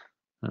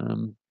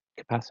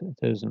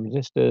capacitors and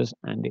resistors,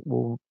 and it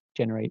will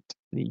generate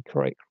the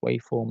correct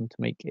waveform to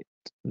make it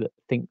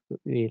think that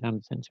the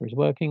lambda sensor is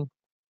working.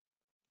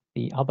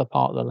 The other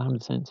part of the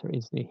lambda sensor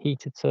is the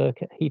heater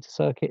circuit,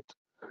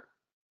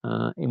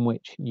 in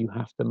which you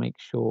have to make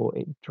sure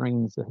it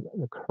drains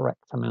the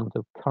correct amount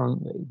of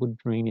current that it would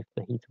drain if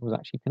the heater was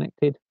actually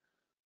connected,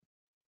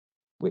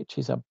 which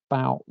is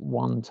about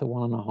 1 to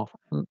 1.5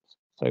 amps.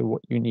 So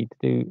what you need to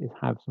do is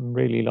have some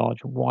really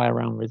large wire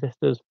round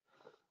resistors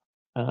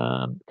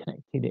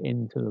connected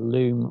into the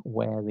loom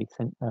where the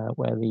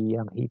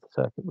heater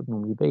circuit would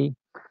normally be.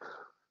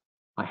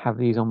 I have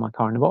these on my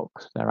car in the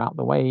box. They're out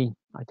the way.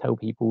 I tell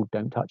people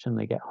don't touch them,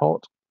 they get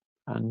hot.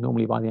 And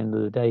normally by the end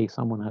of the day,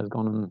 someone has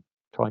gone and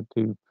tried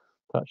to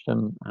touch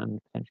them and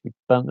potentially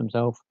burnt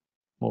themselves.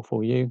 More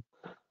for you.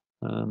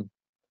 The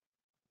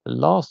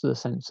last of the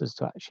sensors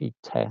to actually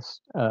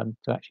test, to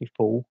actually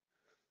fall,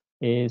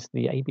 is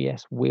the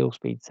ABS wheel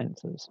speed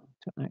sensors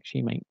to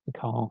actually make the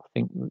car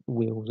think that the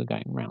wheels are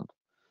going round.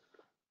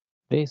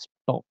 This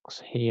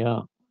box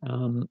here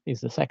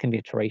is the second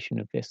iteration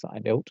of this that I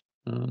built.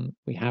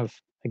 We have,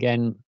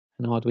 again,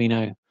 an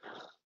Arduino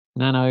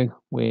Nano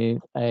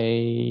with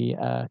a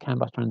CAN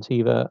bus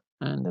transceiver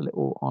and a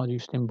little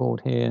RG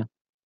board here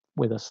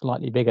with a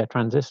slightly bigger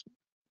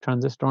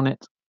transistor on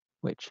it,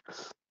 which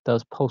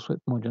does pulse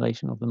width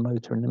modulation of the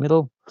motor in the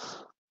middle.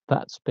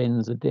 That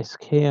spins a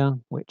disc here,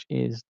 which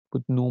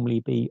would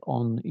normally be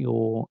on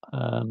your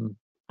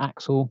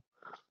axle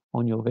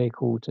on your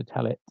vehicle to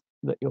tell it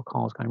that your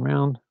car's going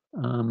round.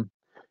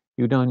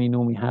 You'd only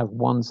normally have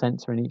one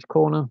sensor in each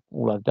corner.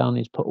 All I've done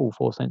is put all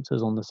 4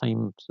 sensors on the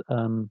same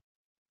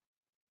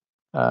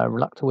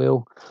reluctor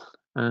wheel,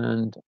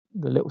 and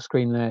the little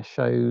screen there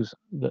shows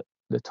that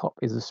the top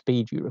is the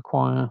speed you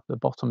require, the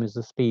bottom is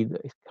the speed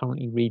that is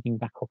currently reading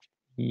back off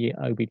the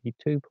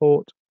OBD2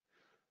 port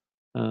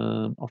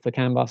off the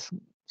CAN bus,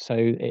 so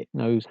it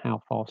knows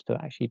how fast to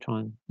actually try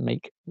and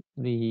make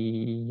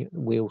the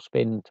wheel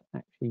spin to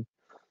actually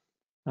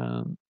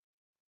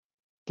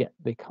get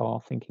the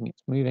car thinking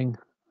it's moving.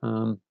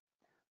 You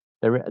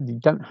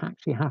don't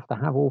actually have to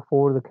have all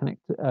 4 of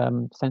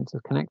the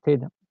sensors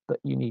connected, but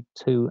you need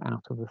 2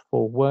 out of the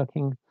 4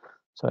 working.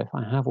 So if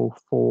I have all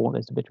 4,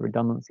 there's a bit of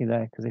redundancy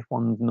there, because if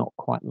one's not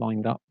quite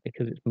lined up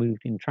because it's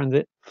moved in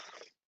transit,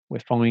 we're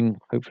fine.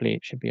 Hopefully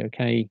it should be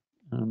okay.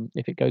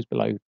 If it goes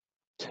below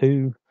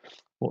 2,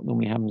 what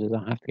normally happens is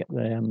I have to get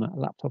the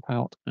laptop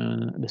out,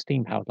 the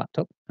steam-powered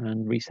laptop,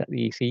 and reset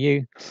the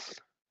ECU.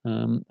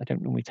 I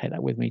don't normally take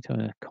that with me to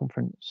a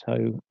conference, so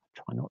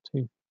I try not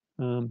to.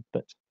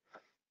 But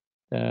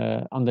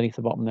underneath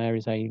the bottom there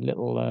is a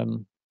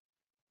little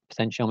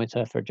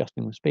potentiometer for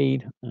adjusting the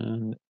speed,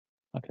 and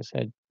like I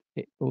said,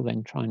 it will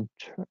then try and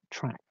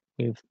track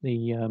with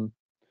the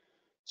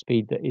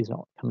speed that is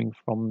coming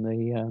from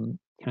the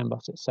CAN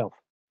bus itself.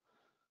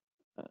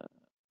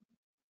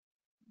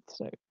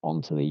 So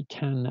onto the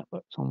CAN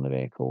networks on the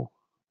vehicle.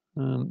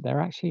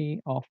 There actually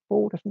are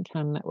 4 different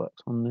CAN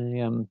networks on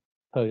the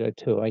Peugeot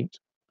 208.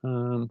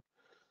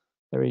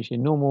 There is your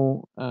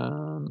normal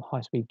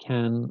high-speed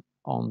CAN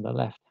on the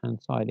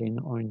left-hand side in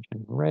orange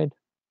and red,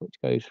 which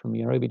goes from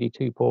your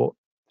OBD2 port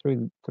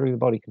through the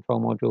body control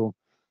module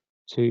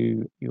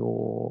to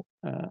your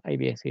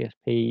ABS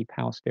ESP,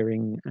 power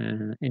steering,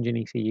 engine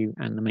ECU,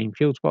 and the main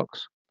fuels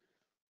box.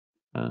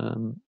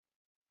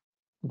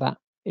 That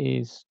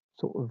is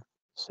sort of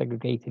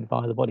segregated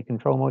via the body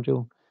control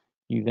module.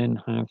 You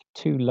then have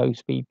 2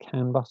 low-speed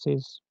CAN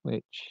buses,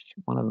 which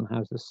one of them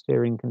has the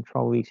steering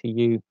control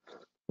ECU,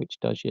 which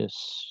does your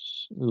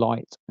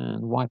light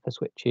and wiper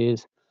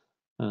switches.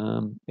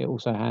 It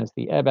also has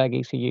the airbag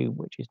ECU,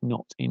 which is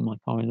not in my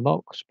car in the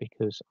box,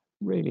 because I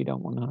really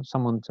don't want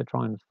someone to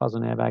try and fuzz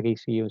an airbag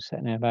ECU and set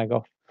an airbag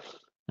off,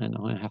 and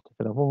I have to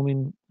fill a form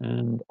in.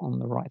 And on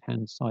the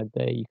right-hand side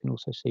there, you can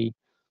also see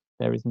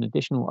there is an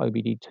additional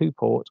OBD2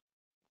 port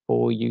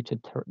for you to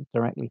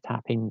directly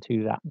tap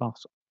into that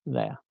bus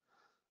there.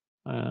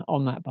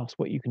 On that bus,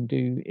 what you can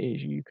do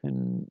is you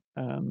can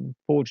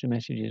forge the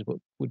messages what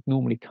would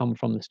normally come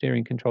from the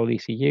steering control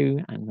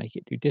ECU and make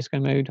it do disco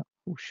mode.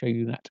 I'll show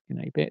you that in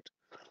a bit.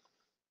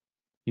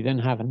 You then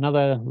have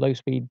another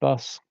low-speed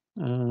bus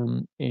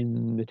in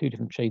the 2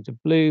 different shades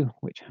of blue,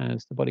 which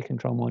has the body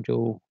control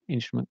module,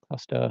 instrument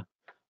cluster,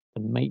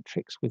 the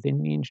matrix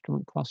within the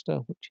instrument cluster,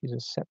 which is a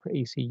separate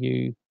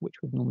ECU, which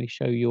would normally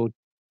show your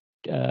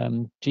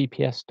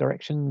GPS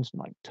directions,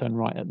 like turn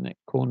right at the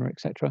next corner,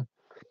 etc.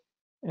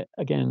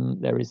 Again,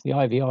 there is the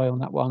IVI on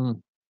that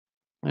one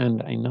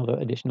and another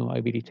additional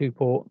OBD2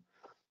 port.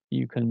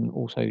 You can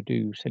also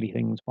do silly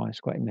things by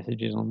squatting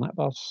messages on that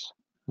bus.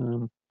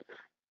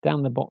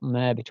 Down the bottom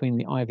there, between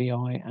the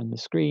IVI and the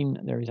screen,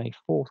 there is a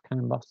 4th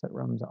CAN bus that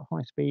runs at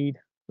high speed,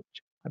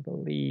 which I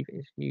believe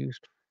is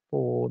used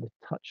for the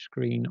touch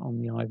screen on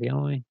the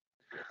IVI.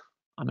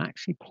 I'm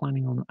actually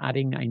planning on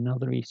adding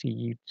another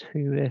ECU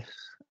to this,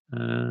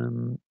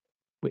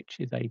 which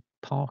is a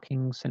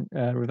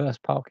reverse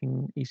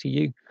parking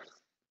ECU.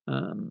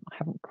 I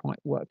haven't quite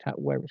worked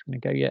out where it's going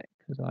to go yet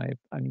because I've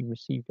only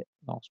received it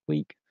last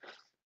week.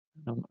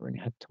 I've not really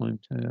had time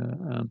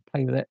to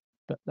play with it,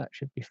 but that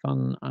should be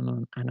fun.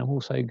 And I'm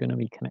also going to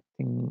be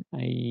connecting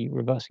a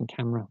reversing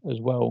camera as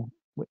well,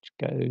 which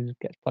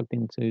gets plugged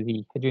into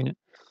the head unit.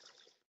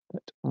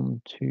 But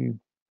on to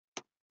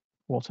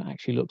what it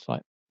actually looks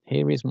like.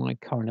 Here is my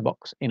car in a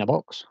box.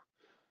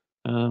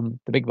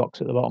 The big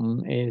box at the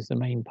bottom is the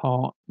main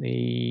part.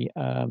 The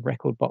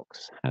record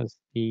box has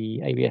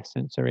the ABS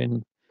sensor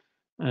in,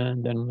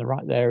 and then on the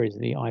right there is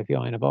the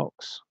IVI in a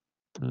box.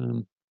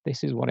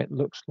 This is what it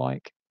looks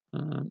like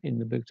in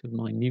the boot of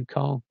my new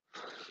car.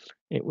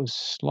 It was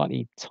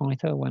slightly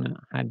tighter when it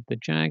had the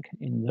Jag,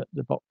 in that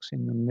the box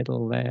in the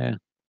middle there,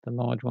 the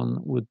large one,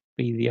 would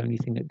be the only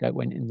thing that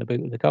went in the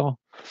boot of the car.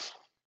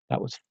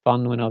 That was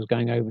fun when I was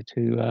going over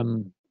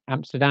to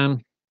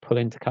Amsterdam, pull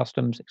into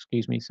customs.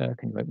 Excuse me, sir,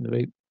 can you open the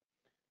boot?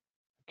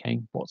 Okay,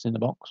 what's in the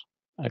box?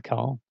 A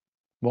car.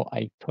 What,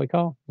 a toy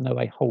car? No,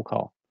 a whole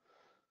car.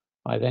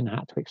 I then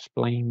had to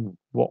explain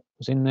what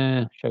was in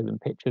there, show them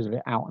pictures of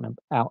it out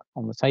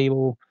on the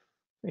table,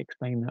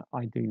 explain that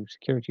I do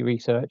security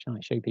research and I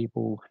show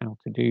people how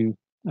to do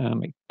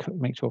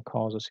make sure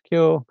cars are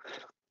secure.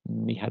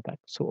 And he had that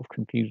sort of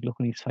confused look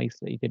on his face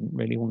that he didn't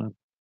really want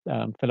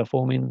to fill a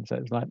form in. So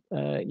it was like,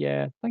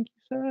 yeah, thank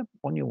you, sir,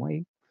 on your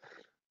way.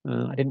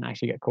 I didn't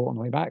actually get caught on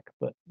the way back,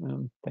 but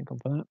thank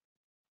God for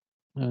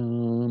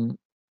that.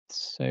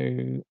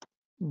 So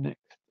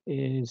next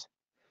is,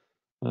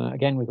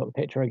 again, we've got the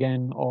picture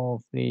again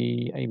of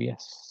the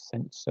ABS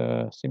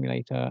sensor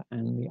simulator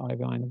and the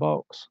IVI in the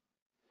box.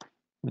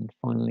 And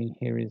finally,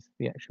 here is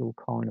the actual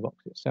car in the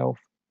box itself.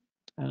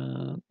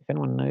 If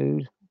anyone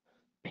knows,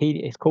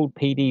 it's called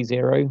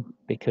PD0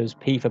 because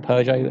P for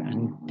Peugeot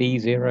and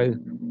D0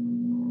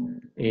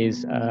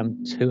 is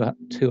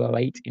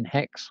 208 in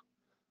hex.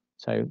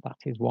 So that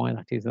is why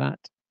that is that.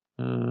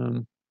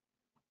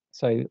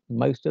 So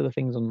most of the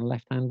things on the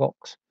left-hand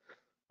box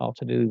are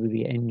to do with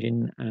the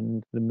engine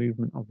and the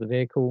movement of the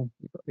vehicle.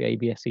 You've got the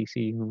ABS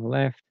ECU on the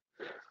left.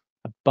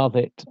 Above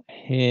it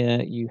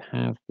here, you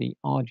have the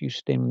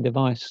ArduStim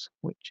device,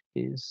 which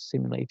is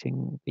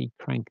simulating the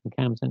crank and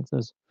cam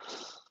sensors.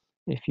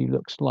 If you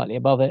look slightly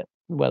above it,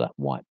 where that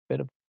white bit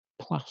of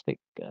plastic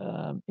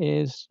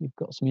is, you've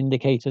got some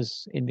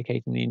indicators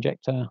indicating the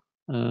injector,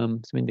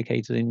 some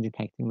indicators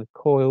indicating the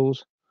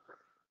coils.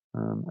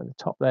 At the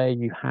top there,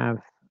 you have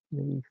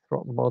the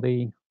throttle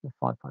body, the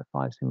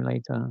 555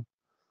 simulator,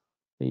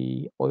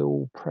 the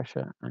oil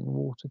pressure and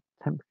water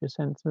temperature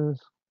sensors,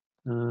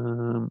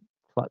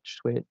 clutch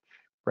switch,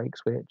 brake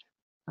switch,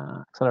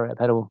 accelerator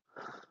pedal.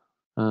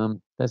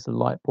 There's the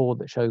light board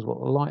that shows what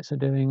the lights are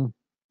doing.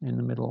 In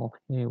the middle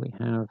here we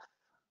have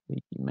the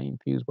main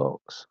fuse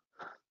box,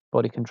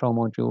 body control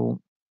module.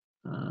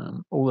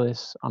 All of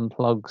this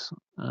unplugs.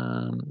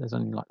 There's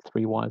only like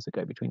 3 wires that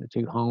go between the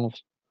 2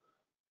 halves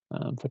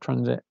for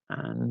transit,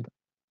 and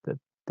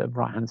the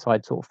right hand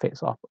side sort of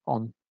fits up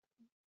on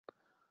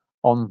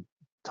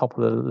top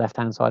of the left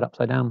hand side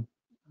upside down.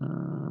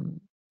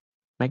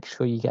 Make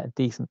sure you get a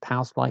decent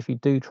power supply if you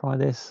do try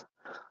this.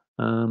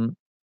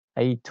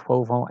 A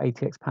 12 volt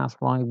ATX power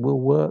supply will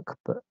work,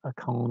 but a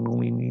car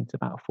normally needs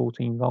about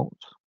 14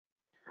 volts.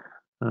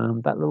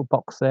 That little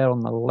box there on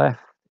the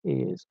left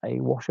is a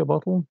washer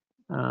bottle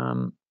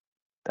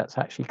that's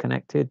actually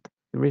connected.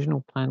 The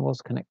original plan was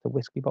to connect the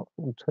whiskey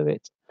bottle to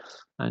it,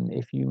 and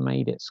if you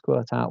made it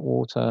squirt out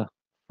water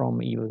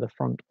from either the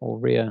front or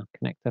rear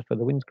connector for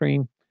the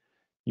windscreen,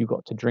 you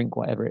got to drink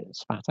whatever it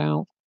spat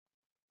out.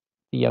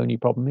 The only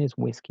problem is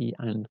whiskey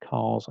and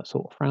cars are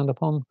sort of frowned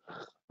upon,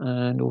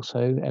 and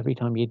also every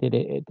time you did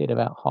it, it did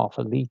about half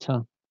a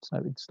litre, so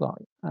it's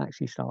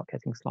actually start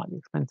getting slightly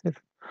expensive.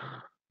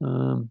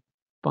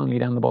 Finally,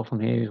 down the bottom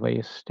here is where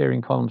your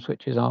steering column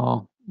switches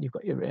are. You've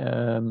got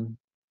your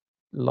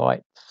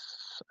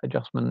lights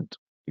adjustment.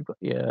 You've got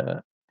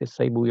your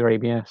disable your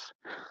ABS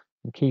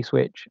and key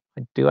switch.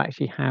 I do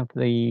actually have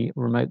the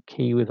remote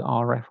key with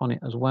RF on it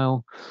as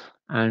well,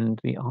 and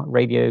the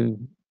radio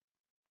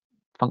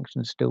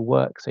functions still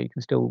work, so you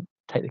can still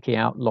take the key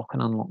out, lock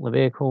and unlock the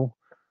vehicle,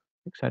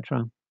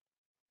 etc.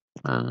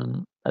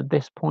 At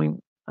this point,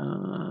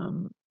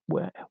 where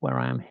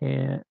I am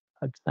here,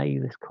 I'd say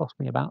this cost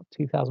me about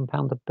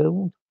 £2,000 to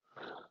build,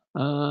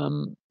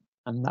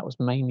 and that was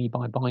mainly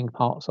by buying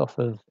parts off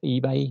of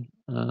eBay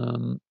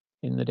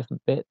in the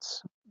different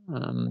bits.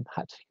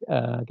 Had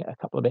to get a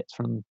couple of bits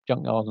from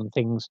junkyards and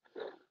things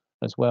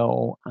as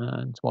well,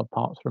 and some odd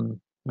parts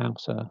from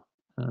Mouser,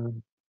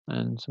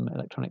 and some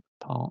electronic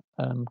part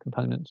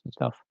components and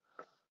stuff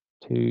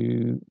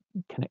to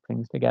connect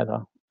things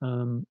together.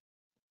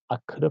 I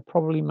could have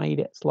probably made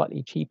it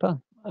slightly cheaper.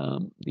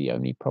 The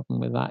only problem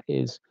with that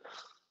is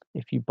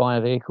if you buy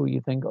a vehicle,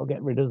 you think I'll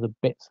get rid of the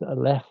bits that are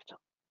left.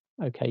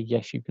 Okay,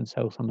 yes, you can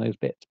sell some of those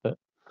bits, but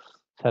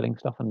selling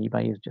stuff on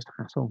eBay is just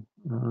hassle.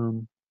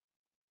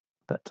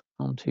 But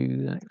on to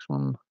the next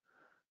one.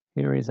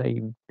 Here is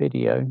a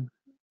video.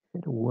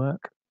 It'll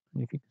work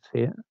if you can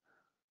see it.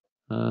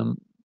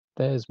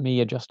 There's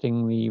me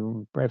adjusting the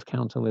rev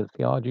counter with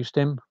the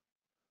Ardu-Stim,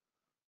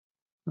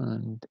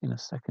 and in a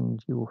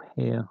second you'll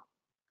hear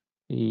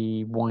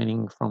the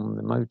whining from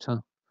the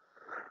motor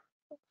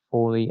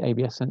for the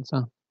ABS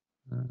sensor.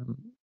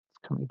 It's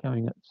currently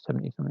going at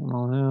 70 something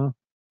mile an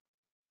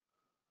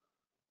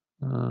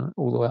hour,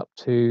 all the way up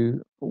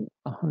to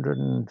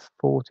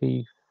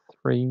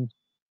 143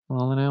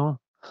 mile an hour.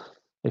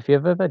 If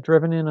you've ever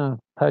driven in a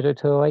Peugeot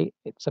 208,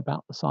 it's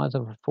about the size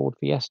of a Ford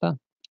Fiesta.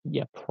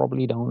 You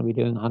probably don't want to be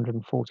doing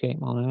 148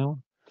 mile an hour.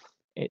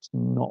 It's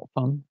not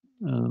fun.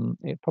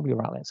 It probably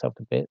rattle itself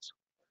to bits.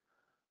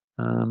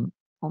 On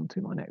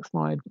to my next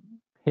slide.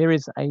 Here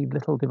is a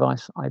little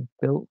device I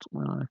built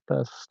when I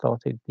first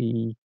started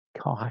the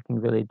car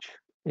hacking village.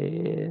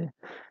 It's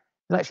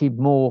actually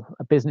more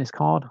a business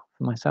card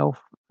for myself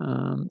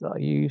that I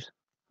use.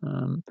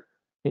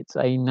 It's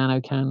a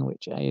nano can,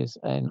 which is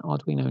an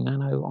Arduino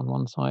Nano on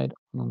one side,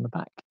 and on the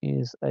back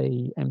is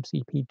a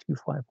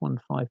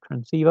MCP2515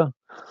 transceiver,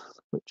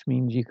 which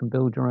means you can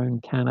build your own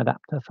CAN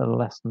adapter for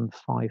less than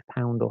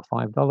 £5 or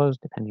 $5,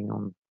 depending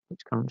on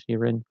which currency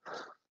you're in.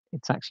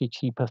 It's actually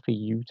cheaper for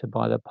you to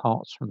buy the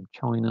parts from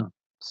China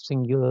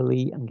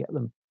singularly and get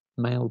them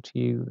mailed to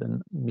you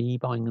than me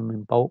buying them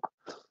in bulk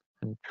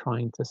and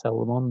trying to sell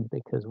them on,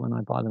 because when I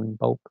buy them in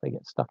bulk, they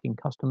get stuck in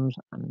customs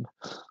and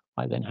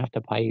I then have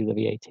to pay the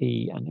VAT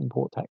and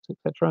import tax,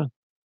 etc.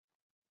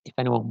 If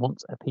anyone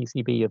wants a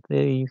PCB of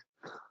these,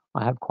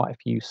 I have quite a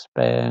few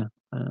spare.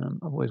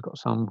 I've always got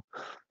some.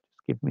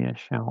 Just give me a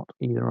shout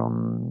either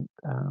on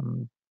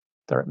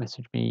direct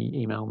message me,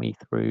 email me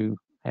through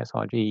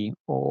ASRG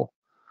or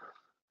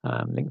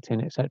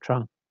LinkedIn,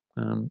 etc.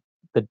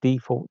 The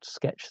default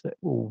sketch that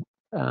will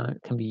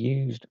can be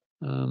used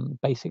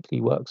basically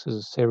works as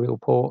a serial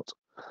port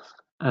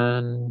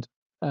and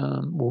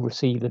will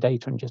receive the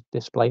data and just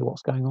display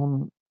what's going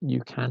on.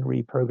 You can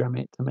reprogram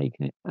it to make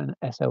it an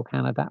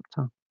SLCAN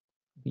adapter.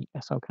 The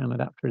SLCAN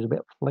adapter is a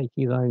bit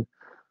flaky though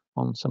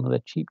on some of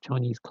the cheap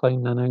Chinese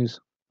clone nanos,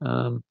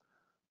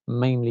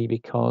 mainly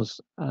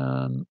because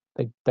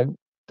they don't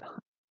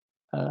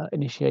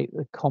initiate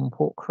the COM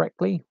port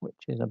correctly,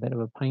 which is a bit of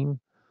a pain.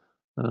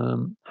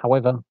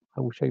 However,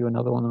 I will show you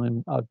another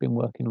one I've been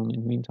working on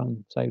in the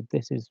meantime. So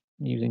this is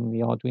using the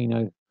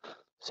Arduino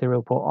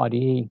serial port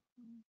IDE.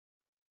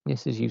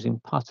 This is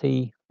using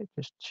putty. It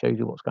just shows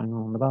you what's going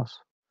on the bus.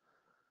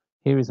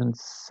 Here is a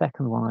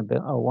second one I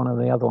built, or one of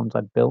the other ones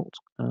I built.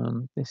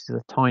 This is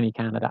a tiny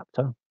CAN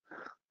adapter.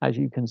 As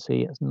you can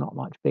see, it's not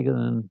much bigger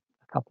than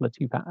a couple of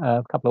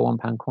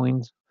 £1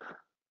 coins.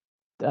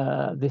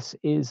 This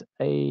is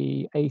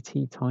a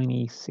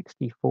AT-Tiny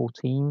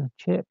 6014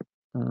 chip,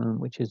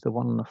 which is the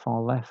one on the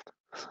far left.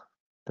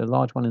 The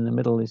large one in the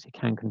middle is your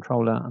CAN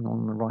controller, and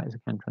on the right is a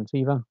CAN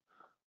transceiver.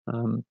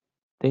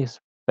 This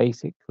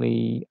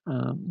basically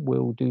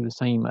will do the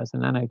same as the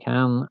nano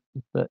can,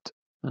 but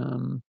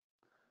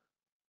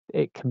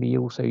it can be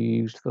also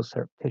used for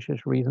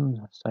surreptitious reasons.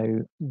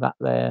 So that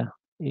there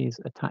is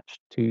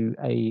attached to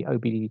a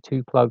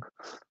OBD2 plug,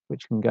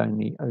 which can go in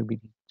the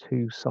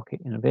OBD2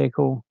 socket in a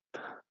vehicle.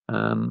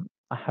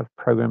 I have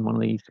programmed one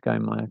of these to go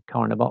in my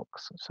car in a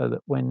box so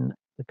that when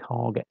the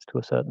car gets to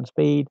a certain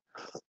speed,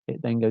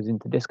 it then goes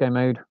into disco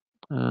mode.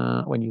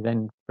 When you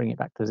then bring it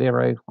back to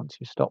zero, once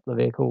you stop the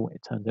vehicle,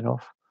 it turns it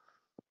off.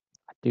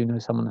 I do know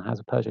someone that has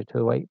a Peugeot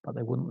 208, but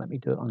they wouldn't let me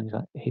do it on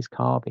his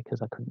car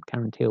because I couldn't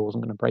guarantee I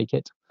wasn't going to break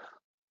it.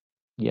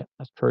 Yeah,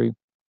 that's true.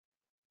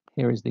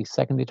 Here is the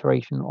second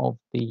iteration of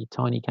the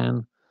tiny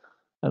can.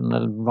 On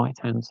the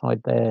right-hand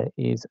side there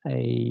is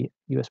a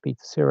USB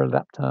to serial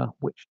adapter,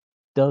 which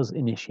does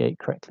initiate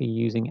correctly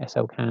using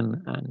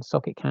SLCAN and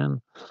socket CAN,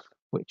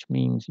 which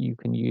means you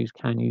can use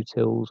CAN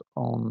utils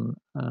on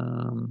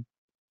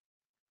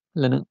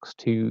Linux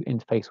to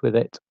interface with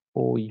it,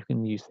 or you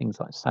can use things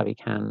like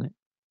SavvyCAN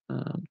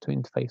to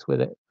interface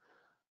with it.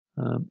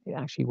 It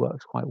actually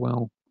works quite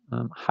well.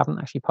 I haven't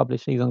actually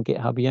published these on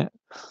GitHub yet.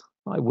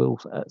 I will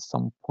at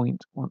some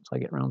point once I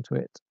get around to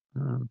it.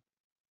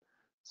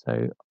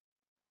 So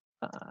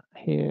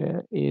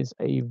here is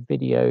a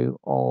video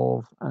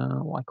of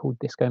what I call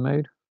disco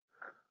mode.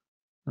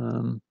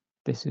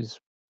 This is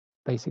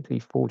basically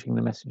forging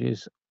the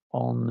messages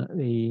on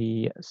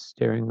the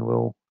steering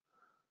wheel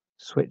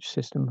switch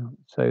system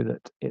so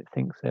that it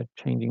thinks they're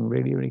changing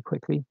really, really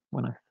quickly.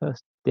 When I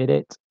first did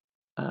it,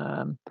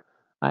 I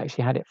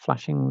actually had it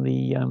flashing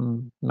the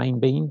main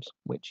beams,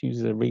 which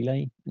uses a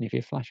relay. And if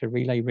you flash a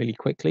relay really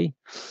quickly,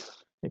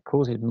 it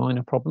causes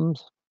minor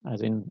problems,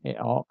 as in it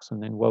arcs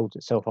and then welds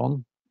itself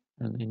on,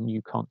 and then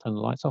you can't turn the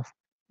lights off,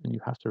 and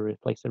you have to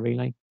replace the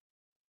relay.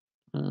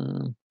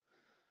 And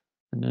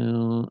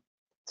now,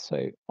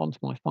 so on to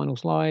my final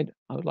slide.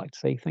 I would like to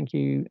say thank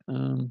you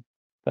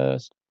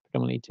first,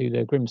 predominantly to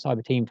the Grim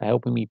Cyber team for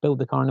helping me build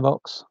the car in the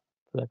box,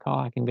 for the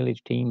Car Hacking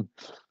Village team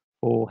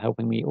for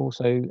helping me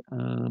also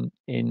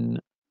in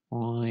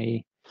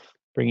my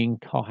bringing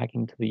car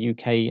hacking to the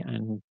UK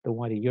and the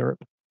wider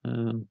Europe.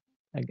 And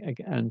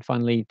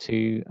finally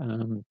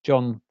to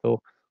John for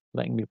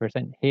letting me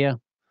present here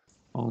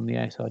on the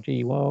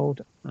ASRG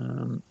World.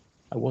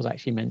 I was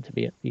actually meant to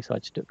be at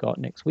B-Side Stuttgart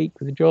next week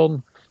with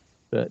John,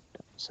 but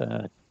it's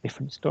a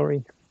different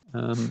story.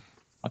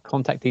 My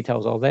contact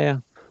details are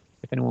there.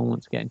 If anyone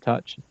wants to get in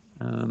touch,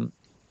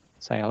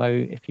 say hello.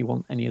 If you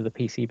want any of the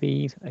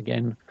PCBs,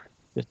 again,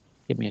 just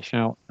give me a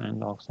shout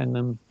and I'll send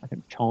them. I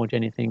don't charge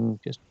anything,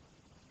 just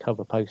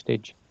cover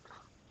postage.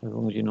 As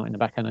long as you're not in the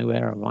back of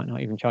nowhere, I might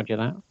not even charge you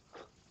that.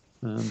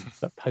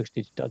 But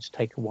postage does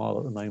take a while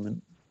at the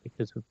moment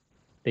because of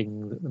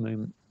things at the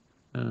moment.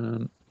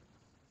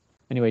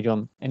 Anyway,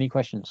 John, any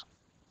questions?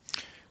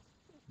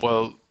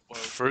 Well,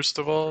 first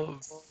of all,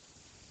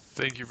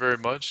 thank you very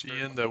much,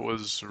 Ian. That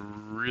was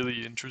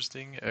really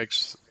interesting.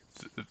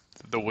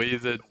 The way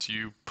that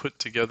you put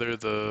together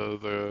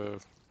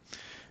the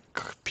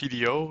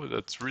PDO,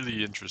 that's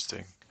really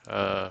interesting.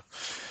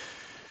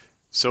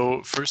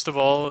 So first of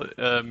all,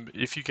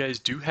 if you guys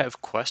do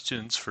have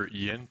questions for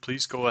Ian,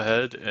 please go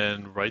ahead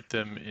and write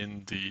them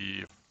in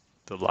the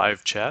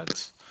live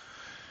chat.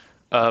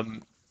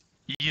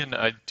 Ian,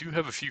 I do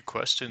have a few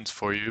questions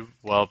for you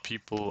while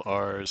people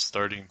are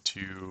starting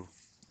to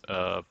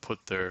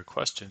put their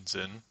questions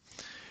in.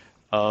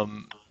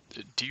 Um,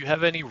 do you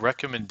have any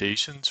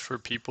recommendations for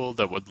people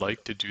that would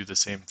like to do the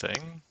same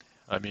thing?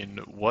 I mean,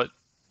 what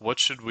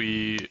should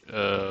we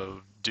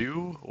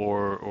do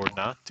or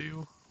not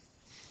do?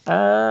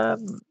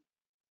 Um,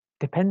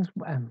 Depends.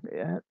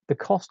 The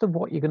cost of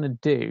what you're going to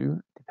do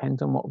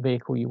depends on what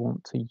vehicle you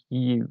want to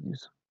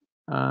use.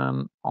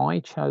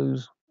 I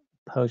chose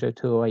Peugeot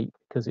 208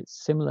 because it's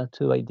similar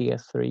to a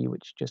DS3,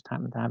 which just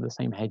happened to have the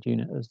same head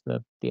unit as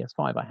the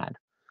DS5 I had.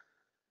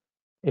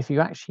 If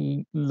you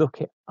actually look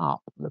it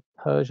up, the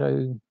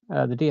Peugeot,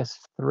 the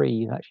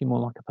DS3 is actually more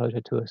like a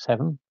Peugeot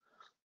 207,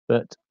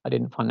 but I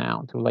didn't find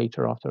out until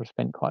later after I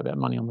spent quite a bit of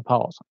money on the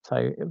parts. So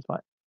it was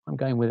like, I'm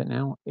going with it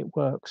now. It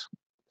works,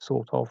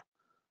 sort of.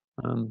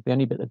 The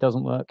only bit that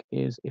doesn't work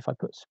is if I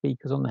put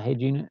speakers on the head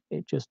unit,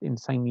 it just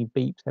insanely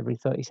beeps every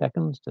 30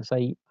 seconds to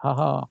say,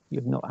 haha,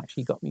 you've not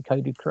actually got me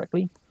coded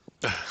correctly.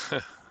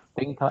 I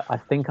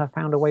think I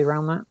found a way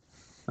around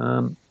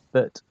that.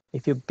 But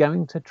if you're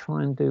going to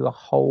try and do a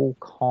whole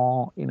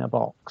car in a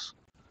box,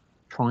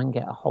 try and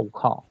get a whole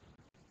car.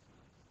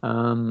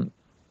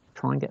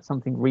 Try and get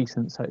something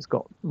recent so it's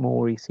got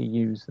more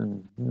ECUs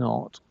than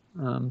not.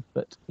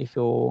 But if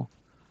you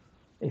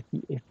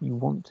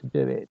want to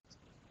do it,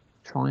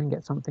 try and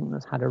get something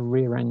that's had a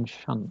rear end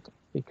shunt,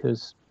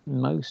 because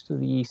most of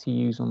the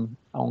ECUs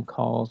on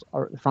cars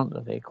are at the front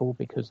of the vehicle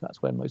because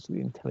that's where most of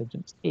the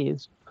intelligence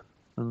is,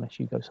 unless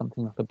you go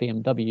something like a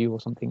BMW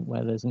or something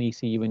where there's an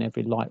ECU in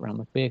every light around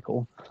the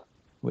vehicle,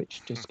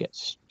 which just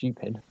gets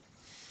stupid.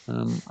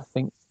 I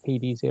think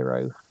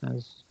PD0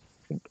 has,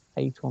 I think,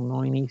 8 or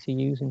 9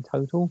 ECUs in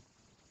total,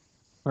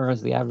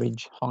 whereas the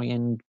average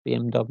high-end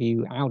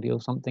BMW, Audi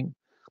or something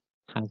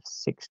has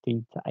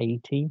 60 to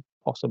 80,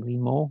 possibly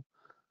more.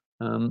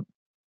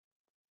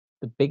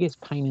 The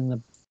biggest pain in the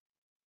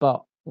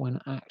butt when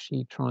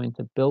actually trying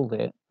to build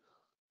it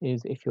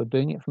is if you're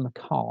doing it from a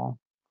car,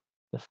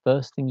 the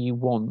first thing you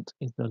want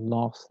is the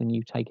last thing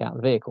you take out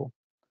of the vehicle,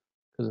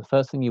 because the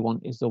first thing you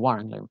want is the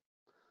wiring loom.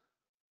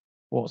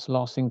 What's the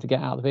last thing to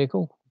get out of the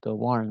vehicle? The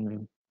wiring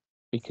loom,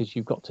 because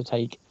you've got to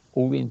take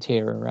all the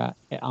interior out,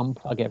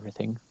 unplug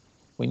everything.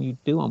 When you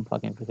do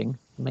unplug everything,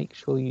 make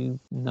sure you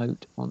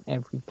note on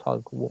every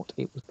plug what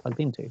it was plugged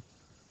into.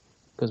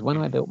 Because when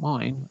I built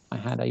mine, I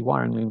had a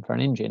wiring loom for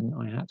an engine.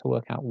 I had to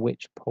work out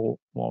which port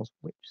was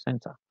which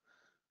sensor,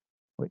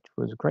 which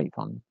was great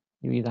fun.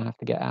 You either have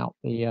to get out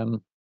the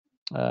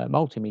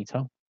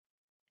multimeter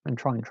and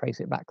try and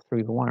trace it back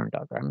through the wiring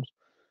diagrams.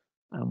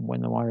 And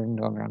when the wiring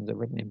diagrams are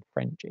written in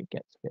French, it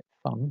gets a bit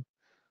fun.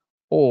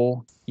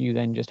 Or you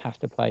then just have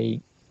to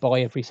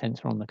buy every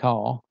sensor on the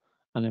car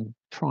and then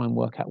try and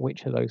work out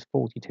which of those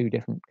 42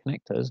 different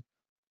connectors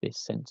this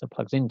sensor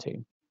plugs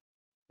into,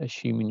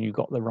 assuming you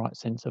got the right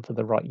sensor for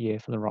the right year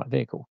for the right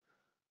vehicle.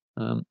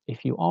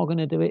 If you are going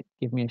to do it,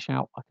 give me a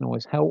shout. I can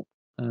always help.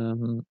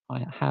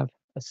 I have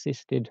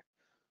assisted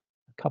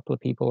a couple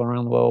of people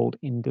around the world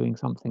in doing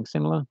something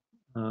similar.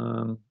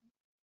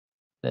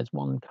 There's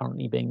one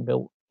currently being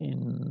built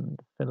in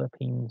the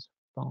Philippines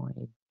by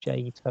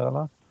Jay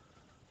Turler,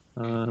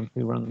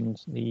 who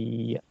runs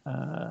the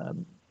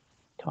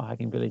car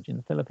hacking village in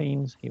the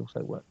Philippines. He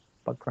also works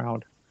for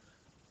Bugcrowd,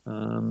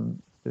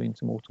 doing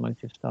some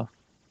automotive stuff.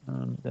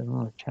 There's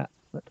another chap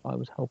that I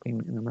was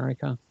helping in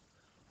America.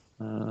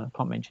 I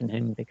can't mention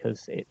him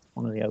because it's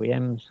one of the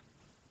OEMs.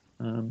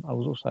 I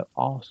was also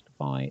asked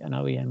by an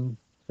OEM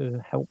to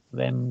help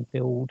them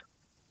build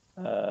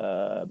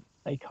a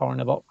car in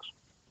a box.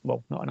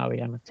 Well, not an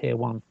OEM, a tier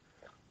one.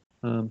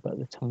 But at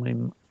the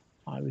time,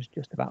 I was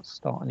just about to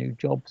start a new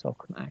job, so I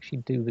couldn't actually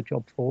do the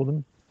job for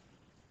them.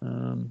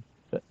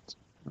 But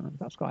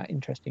that's quite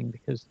interesting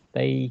because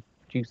they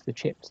produce the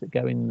chips that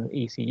go in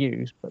the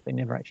ECUs, but they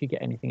never actually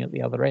get anything at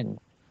the other end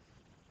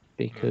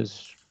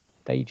because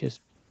they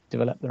just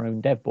develop their own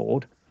dev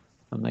board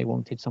and they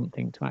wanted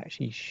something to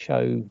actually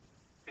show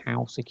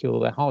how secure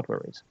their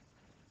hardware is.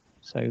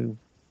 So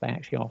they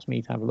actually asked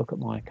me to have a look at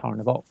my car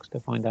in a box to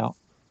find out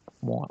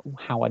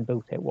how I'd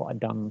built it, what I'd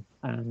done,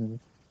 and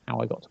how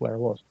I got to where I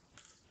was.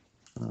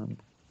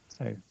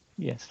 So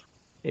yes,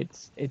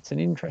 it's an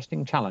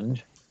interesting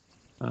challenge.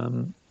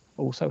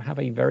 Also have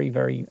a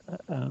very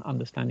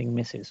understanding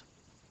missus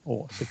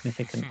or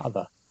significant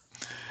other,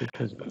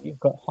 because when you've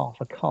got half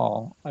a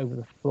car over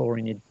the floor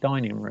in your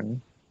dining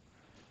room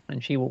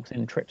and she walks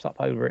in, trips up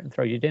over it and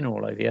throws your dinner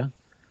all over you,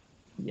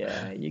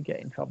 yeah, you get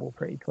in trouble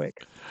pretty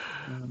quick.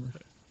 Don't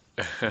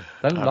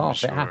I'm laugh, it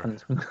sure.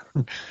 happens.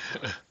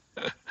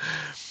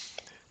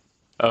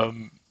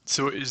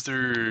 So is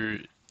there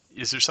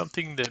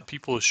something that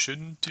people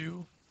shouldn't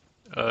do?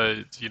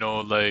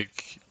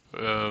 Like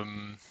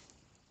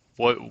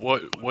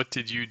what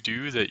did you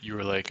do that you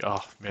were like,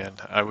 oh man,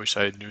 I wish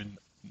I had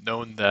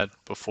known that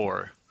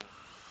before?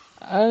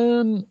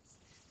 um,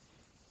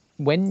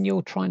 when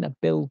you're trying to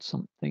build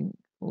something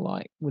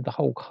like with the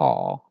whole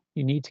car,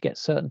 you need to get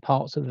certain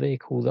parts of the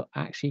vehicle that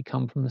actually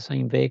come from the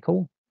same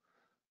vehicle.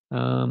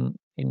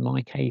 In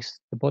my case,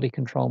 the body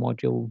control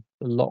module,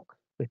 the lock,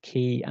 the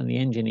key, and the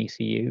engine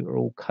ECU are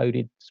all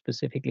coded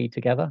specifically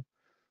together.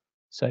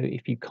 So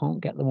if you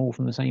can't get them all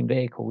from the same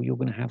vehicle, you're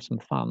going to have some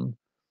fun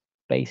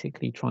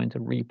basically trying to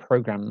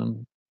reprogram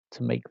them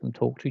to make them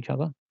talk to each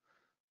other.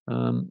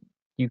 Um,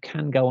 you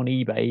can go on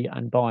eBay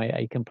and buy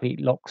a complete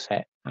lock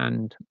set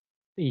and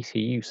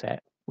ECU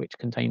set, which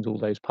contains all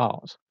those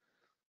parts.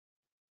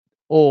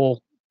 Or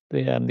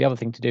the other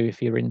thing to do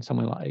if you're in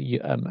somewhere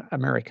like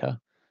America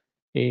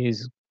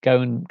is go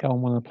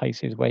on one of the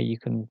places where you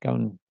can go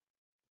and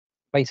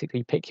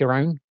basically pick your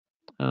own.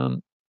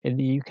 In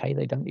the UK,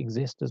 they don't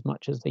exist as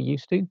much as they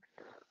used to,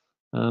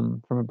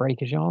 from a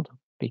breaker's yard,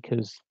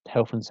 because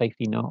health and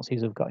safety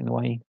Nazis have got in the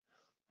way,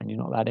 and you're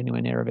not allowed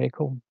anywhere near a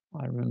vehicle.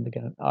 I remember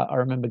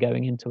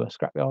going into a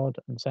scrapyard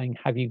and saying,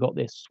 "Have you got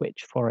this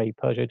switch for a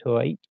Peugeot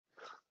 208?"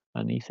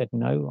 And he said,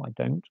 "No, I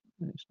don't."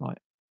 And it's like,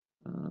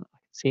 I can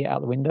see it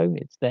out the window.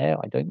 It's there.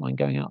 I don't mind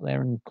going out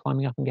there and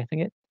climbing up and getting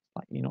it.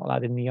 Like, you're not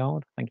allowed in the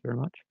yard. Thank you very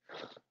much.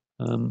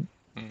 Um,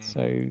 Mm,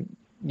 so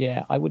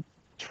yeah, I would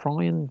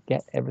try and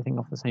get everything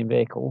off the same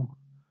vehicle.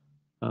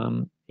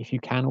 If you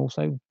can,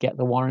 also get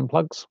the wiring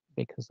plugs,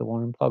 because the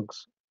wiring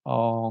plugs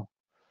are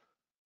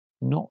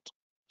not,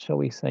 shall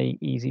we say,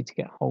 easy to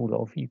get hold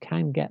of. You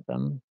can get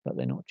them, but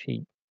they're not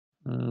cheap.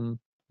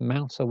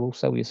 Mouser will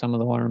sell you some of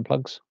the wiring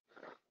plugs,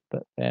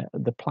 but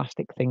the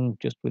plastic thing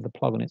just with the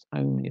plug on its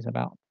own is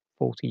about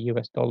 $40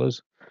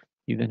 US.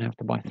 You then have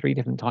to buy 3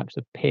 different types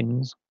of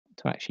pins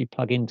to actually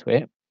plug into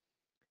it,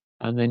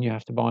 and then you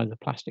have to buy the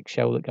plastic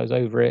shell that goes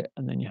over it,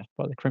 and then you have to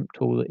buy the crimp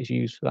tool that is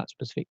used for that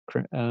specific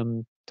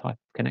type of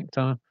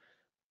connector,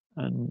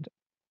 and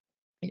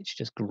it's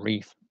just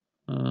grief.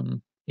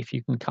 If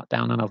you can cut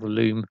down another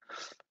loom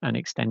and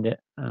extend it,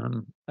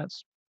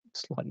 that's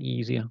slightly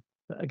easier.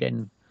 But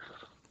again,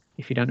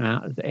 if you don't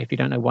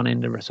know one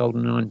end of a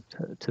soldering iron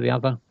to the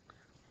other,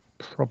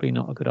 probably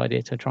not a good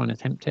idea to try and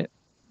attempt it,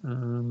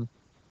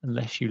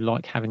 unless you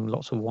like having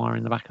lots of wire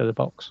in the back of the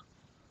box.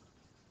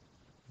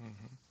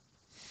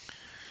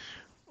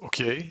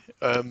 okay.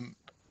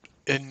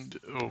 And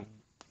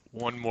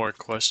one more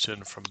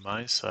question from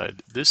my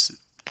side. This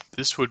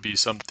would be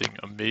something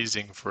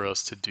amazing for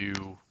us to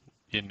do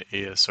in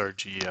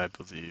ASRG, I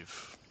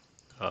believe.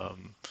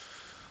 Um,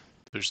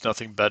 there's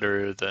nothing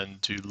better than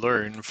to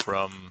learn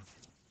from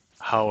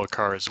how a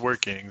car is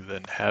working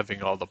than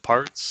having all the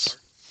parts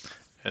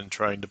and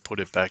trying to put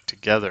it back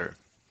together.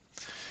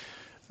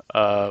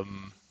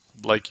 Um,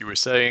 like you were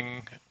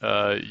saying,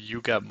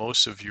 you got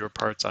most of your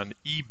parts on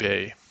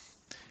eBay.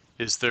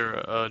 Is there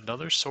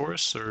another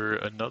source or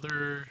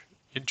another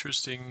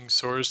interesting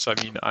source? I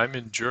mean, I'm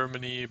in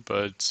Germany,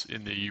 but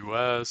in the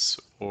US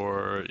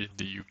or in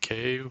the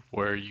UK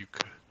where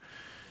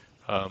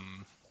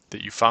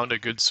that you found a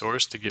good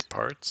source to get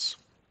parts?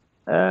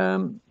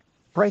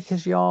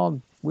 Breaker's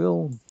yard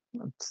will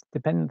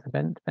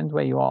depends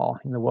where you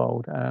are in the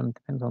world.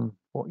 Depends on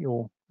what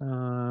your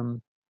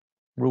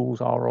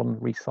rules are on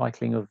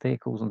recycling of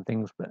vehicles and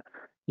things. But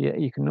yeah,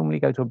 you can normally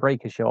go to a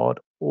breaker's yard,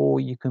 or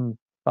you can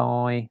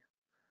buy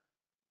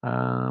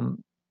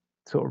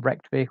sort of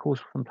wrecked vehicles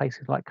from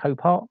places like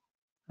Copart.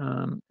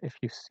 If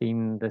you've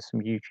seen, there's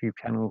some YouTube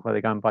channels where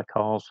they go and buy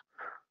cars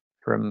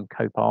from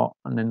Copart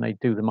and then they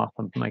do them up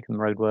and make them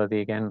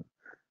roadworthy again,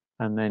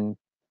 and then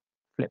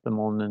flip them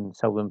on and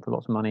sell them for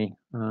lots of money.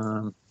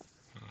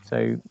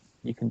 So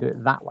you can do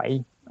it that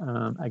way.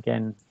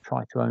 Again,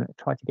 try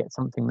to get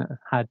something that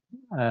had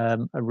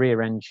a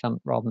rear end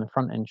shunt rather than a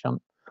front end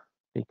shunt,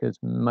 because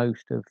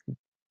most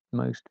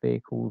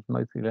vehicles,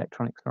 most of the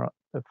electronics are up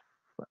the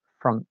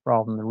front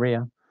rather than the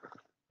rear.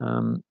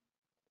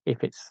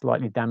 If it's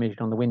slightly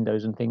damaged on the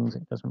windows and things,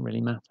 it doesn't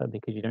really matter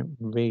because you don't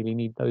really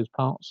need those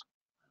parts.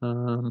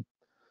 So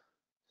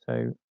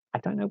I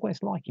don't know what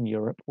it's like in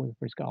Europe with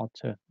regard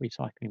to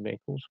recycling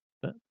vehicles,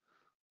 but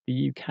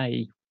the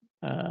UK,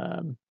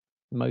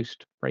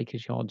 most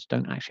breakage yards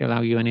don't actually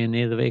allow you anywhere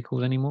near the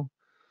vehicles anymore.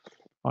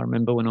 I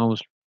remember when I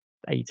was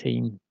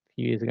 18, a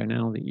few years ago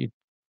now, that you'd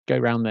go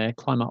around there,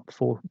 climb up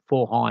four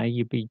high,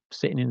 you'd be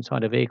sitting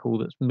inside a vehicle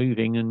that's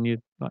moving, and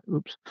you'd like,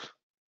 oops,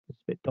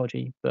 it's a bit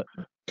dodgy, but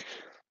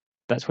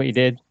that's what you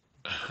did.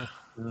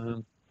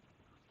 But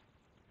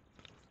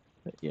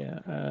yeah,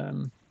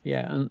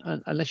 and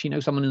unless you know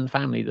someone in the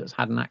family that's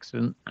had an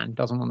accident and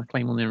doesn't want to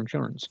claim on their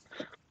insurance,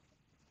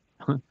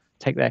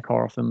 take their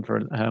car off them for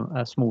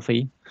a small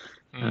fee.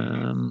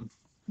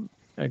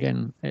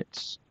 Again,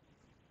 it's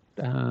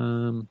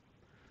depends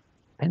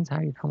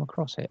how you come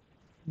across it.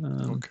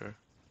 Okay.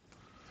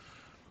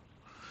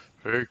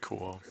 Very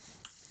cool.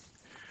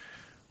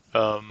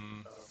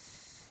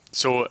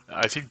 So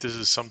I think this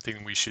is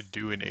something we should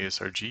do in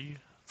ASRG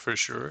for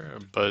sure,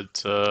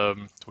 but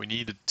we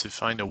needed to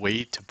find a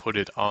way to put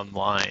it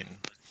online.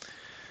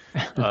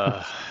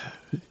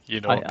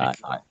 You know,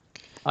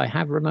 I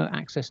have remote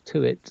access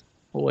to it,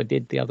 or I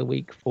did the other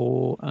week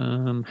for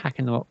Hack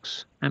in the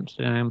Box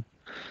Amsterdam,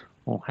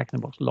 or Hack in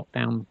the Box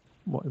Lockdown,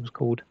 what it was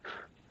called.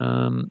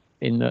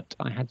 In that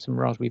I had some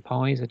Raspberry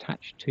Pis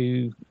attached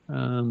to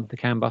the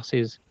CAN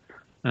buses,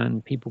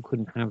 and people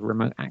couldn't have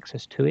remote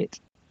access to it.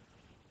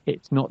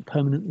 It's not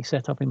permanently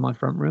set up in my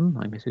front room.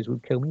 My missus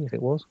would kill me if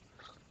it was.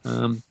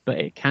 But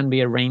it can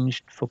be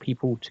arranged for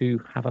people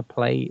to have a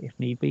play if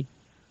need be.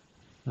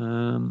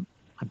 I'm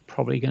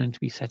probably going to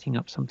be setting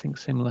up something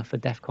similar for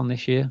DEFCON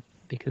this year,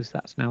 because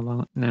that's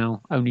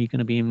now only going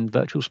to be in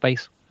virtual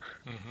space.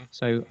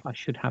 So I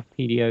should have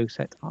PDO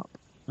set up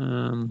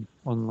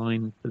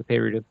online for the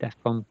period of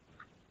DEFCON,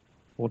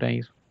 4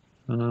 days,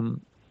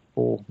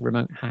 for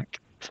remote hack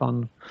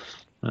fun.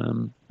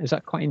 Is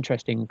that quite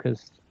interesting?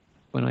 Because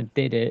when I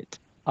did it,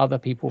 other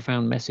people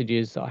found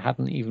messages that I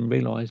hadn't even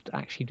realised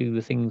actually do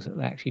the things that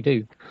they actually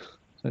do.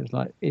 So it's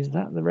like, is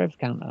that the rev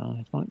counter?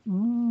 It's like,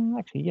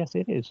 actually, yes,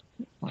 it is.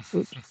 It's like,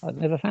 oops, I've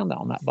never found that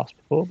on that bus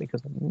before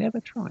because I've never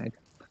tried.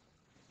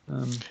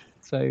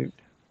 So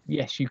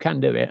yes, you can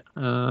do it.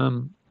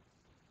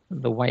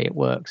 The way it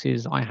works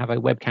is I have a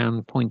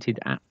webcam pointed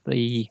at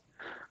the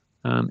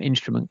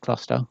instrument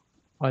cluster.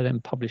 I then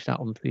publish that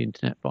onto the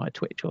internet via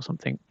Twitch or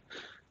something,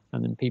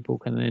 and then people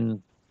can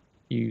then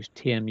use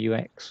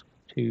TMUX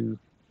to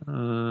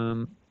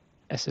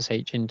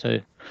SSH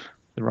into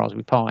the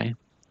Raspberry Pi,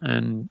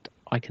 and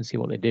I can see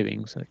what they're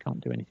doing, so they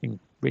can't do anything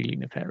really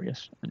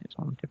nefarious, and it's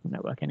on a different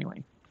network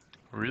anyway.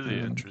 really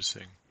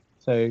interesting.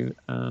 So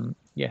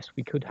yes,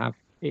 we could have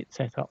it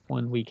set up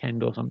one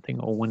weekend or something,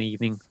 or one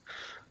evening.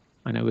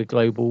 I know we're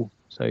global,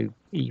 so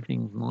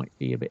evening might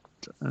be a bit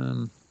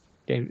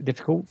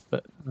difficult,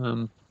 but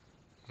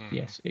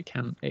yes, it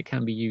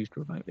can be used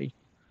remotely.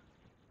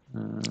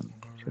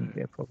 Shouldn't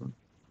be a problem.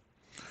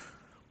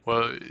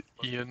 Well,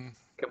 Ian,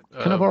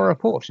 Can I borrow a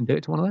Porsche and do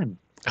it to one of them?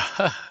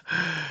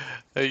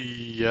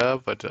 yeah,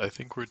 but I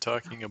think we're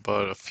talking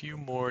about a few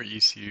more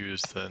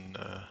ECUs than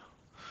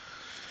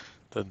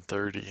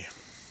 30.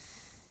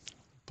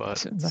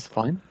 But That's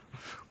fine.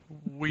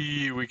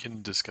 we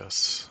can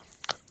discuss.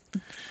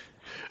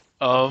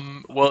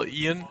 Well,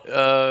 Ian,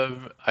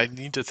 I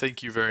need to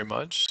thank you very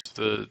much.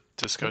 The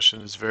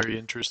discussion is very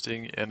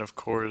interesting, and of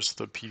course,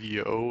 the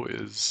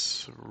PDO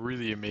is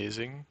really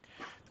amazing.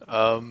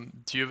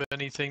 Do you have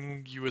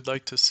anything you would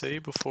like to say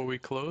before we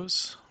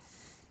close?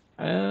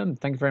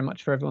 Thank you very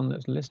much for everyone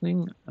that's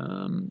listening.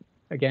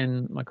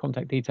 Again, my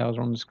contact details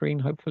are on the screen,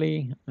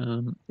 hopefully.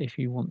 If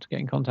you want to get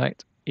in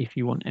contact, if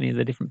you want any of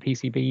the different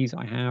PCBs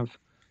I have,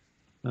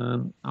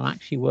 I'm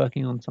actually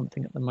working on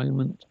something at the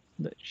moment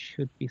that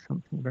should be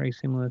something very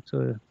similar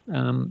to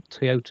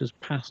Toyota's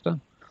Pasta,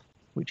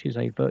 which is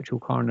a virtual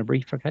car in a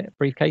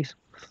briefcase.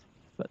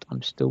 But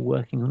I'm still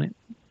working on it.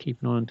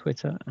 Keep an eye on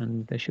Twitter,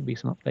 and there should be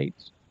some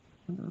updates.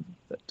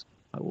 But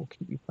I will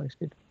keep you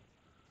posted.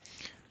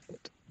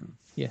 But,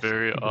 yes,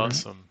 Very thank you very much.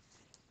 awesome.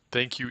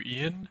 Thank you,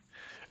 Ian.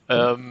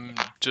 Yep.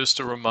 Just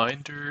a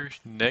reminder,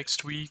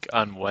 next week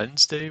on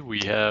Wednesday,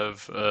 we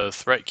have a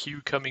threat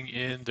queue coming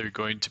in. They're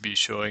going to be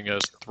showing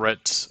us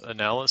threat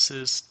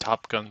analysis,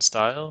 Top Gun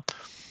style.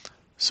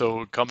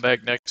 So come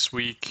back next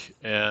week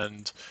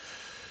and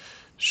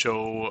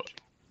show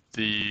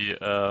the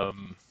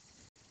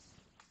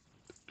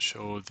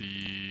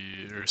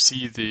or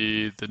see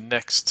the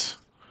next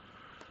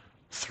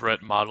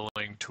threat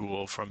modeling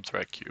tool from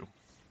ThreatQ.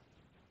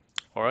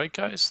 All right,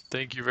 guys,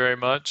 thank you very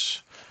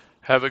much.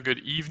 Have a good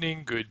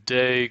evening, good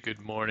day, good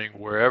morning,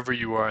 wherever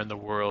you are in the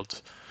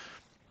world.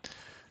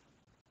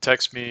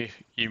 Text me,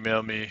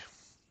 email me.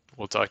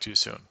 We'll talk to you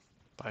soon.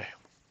 Bye.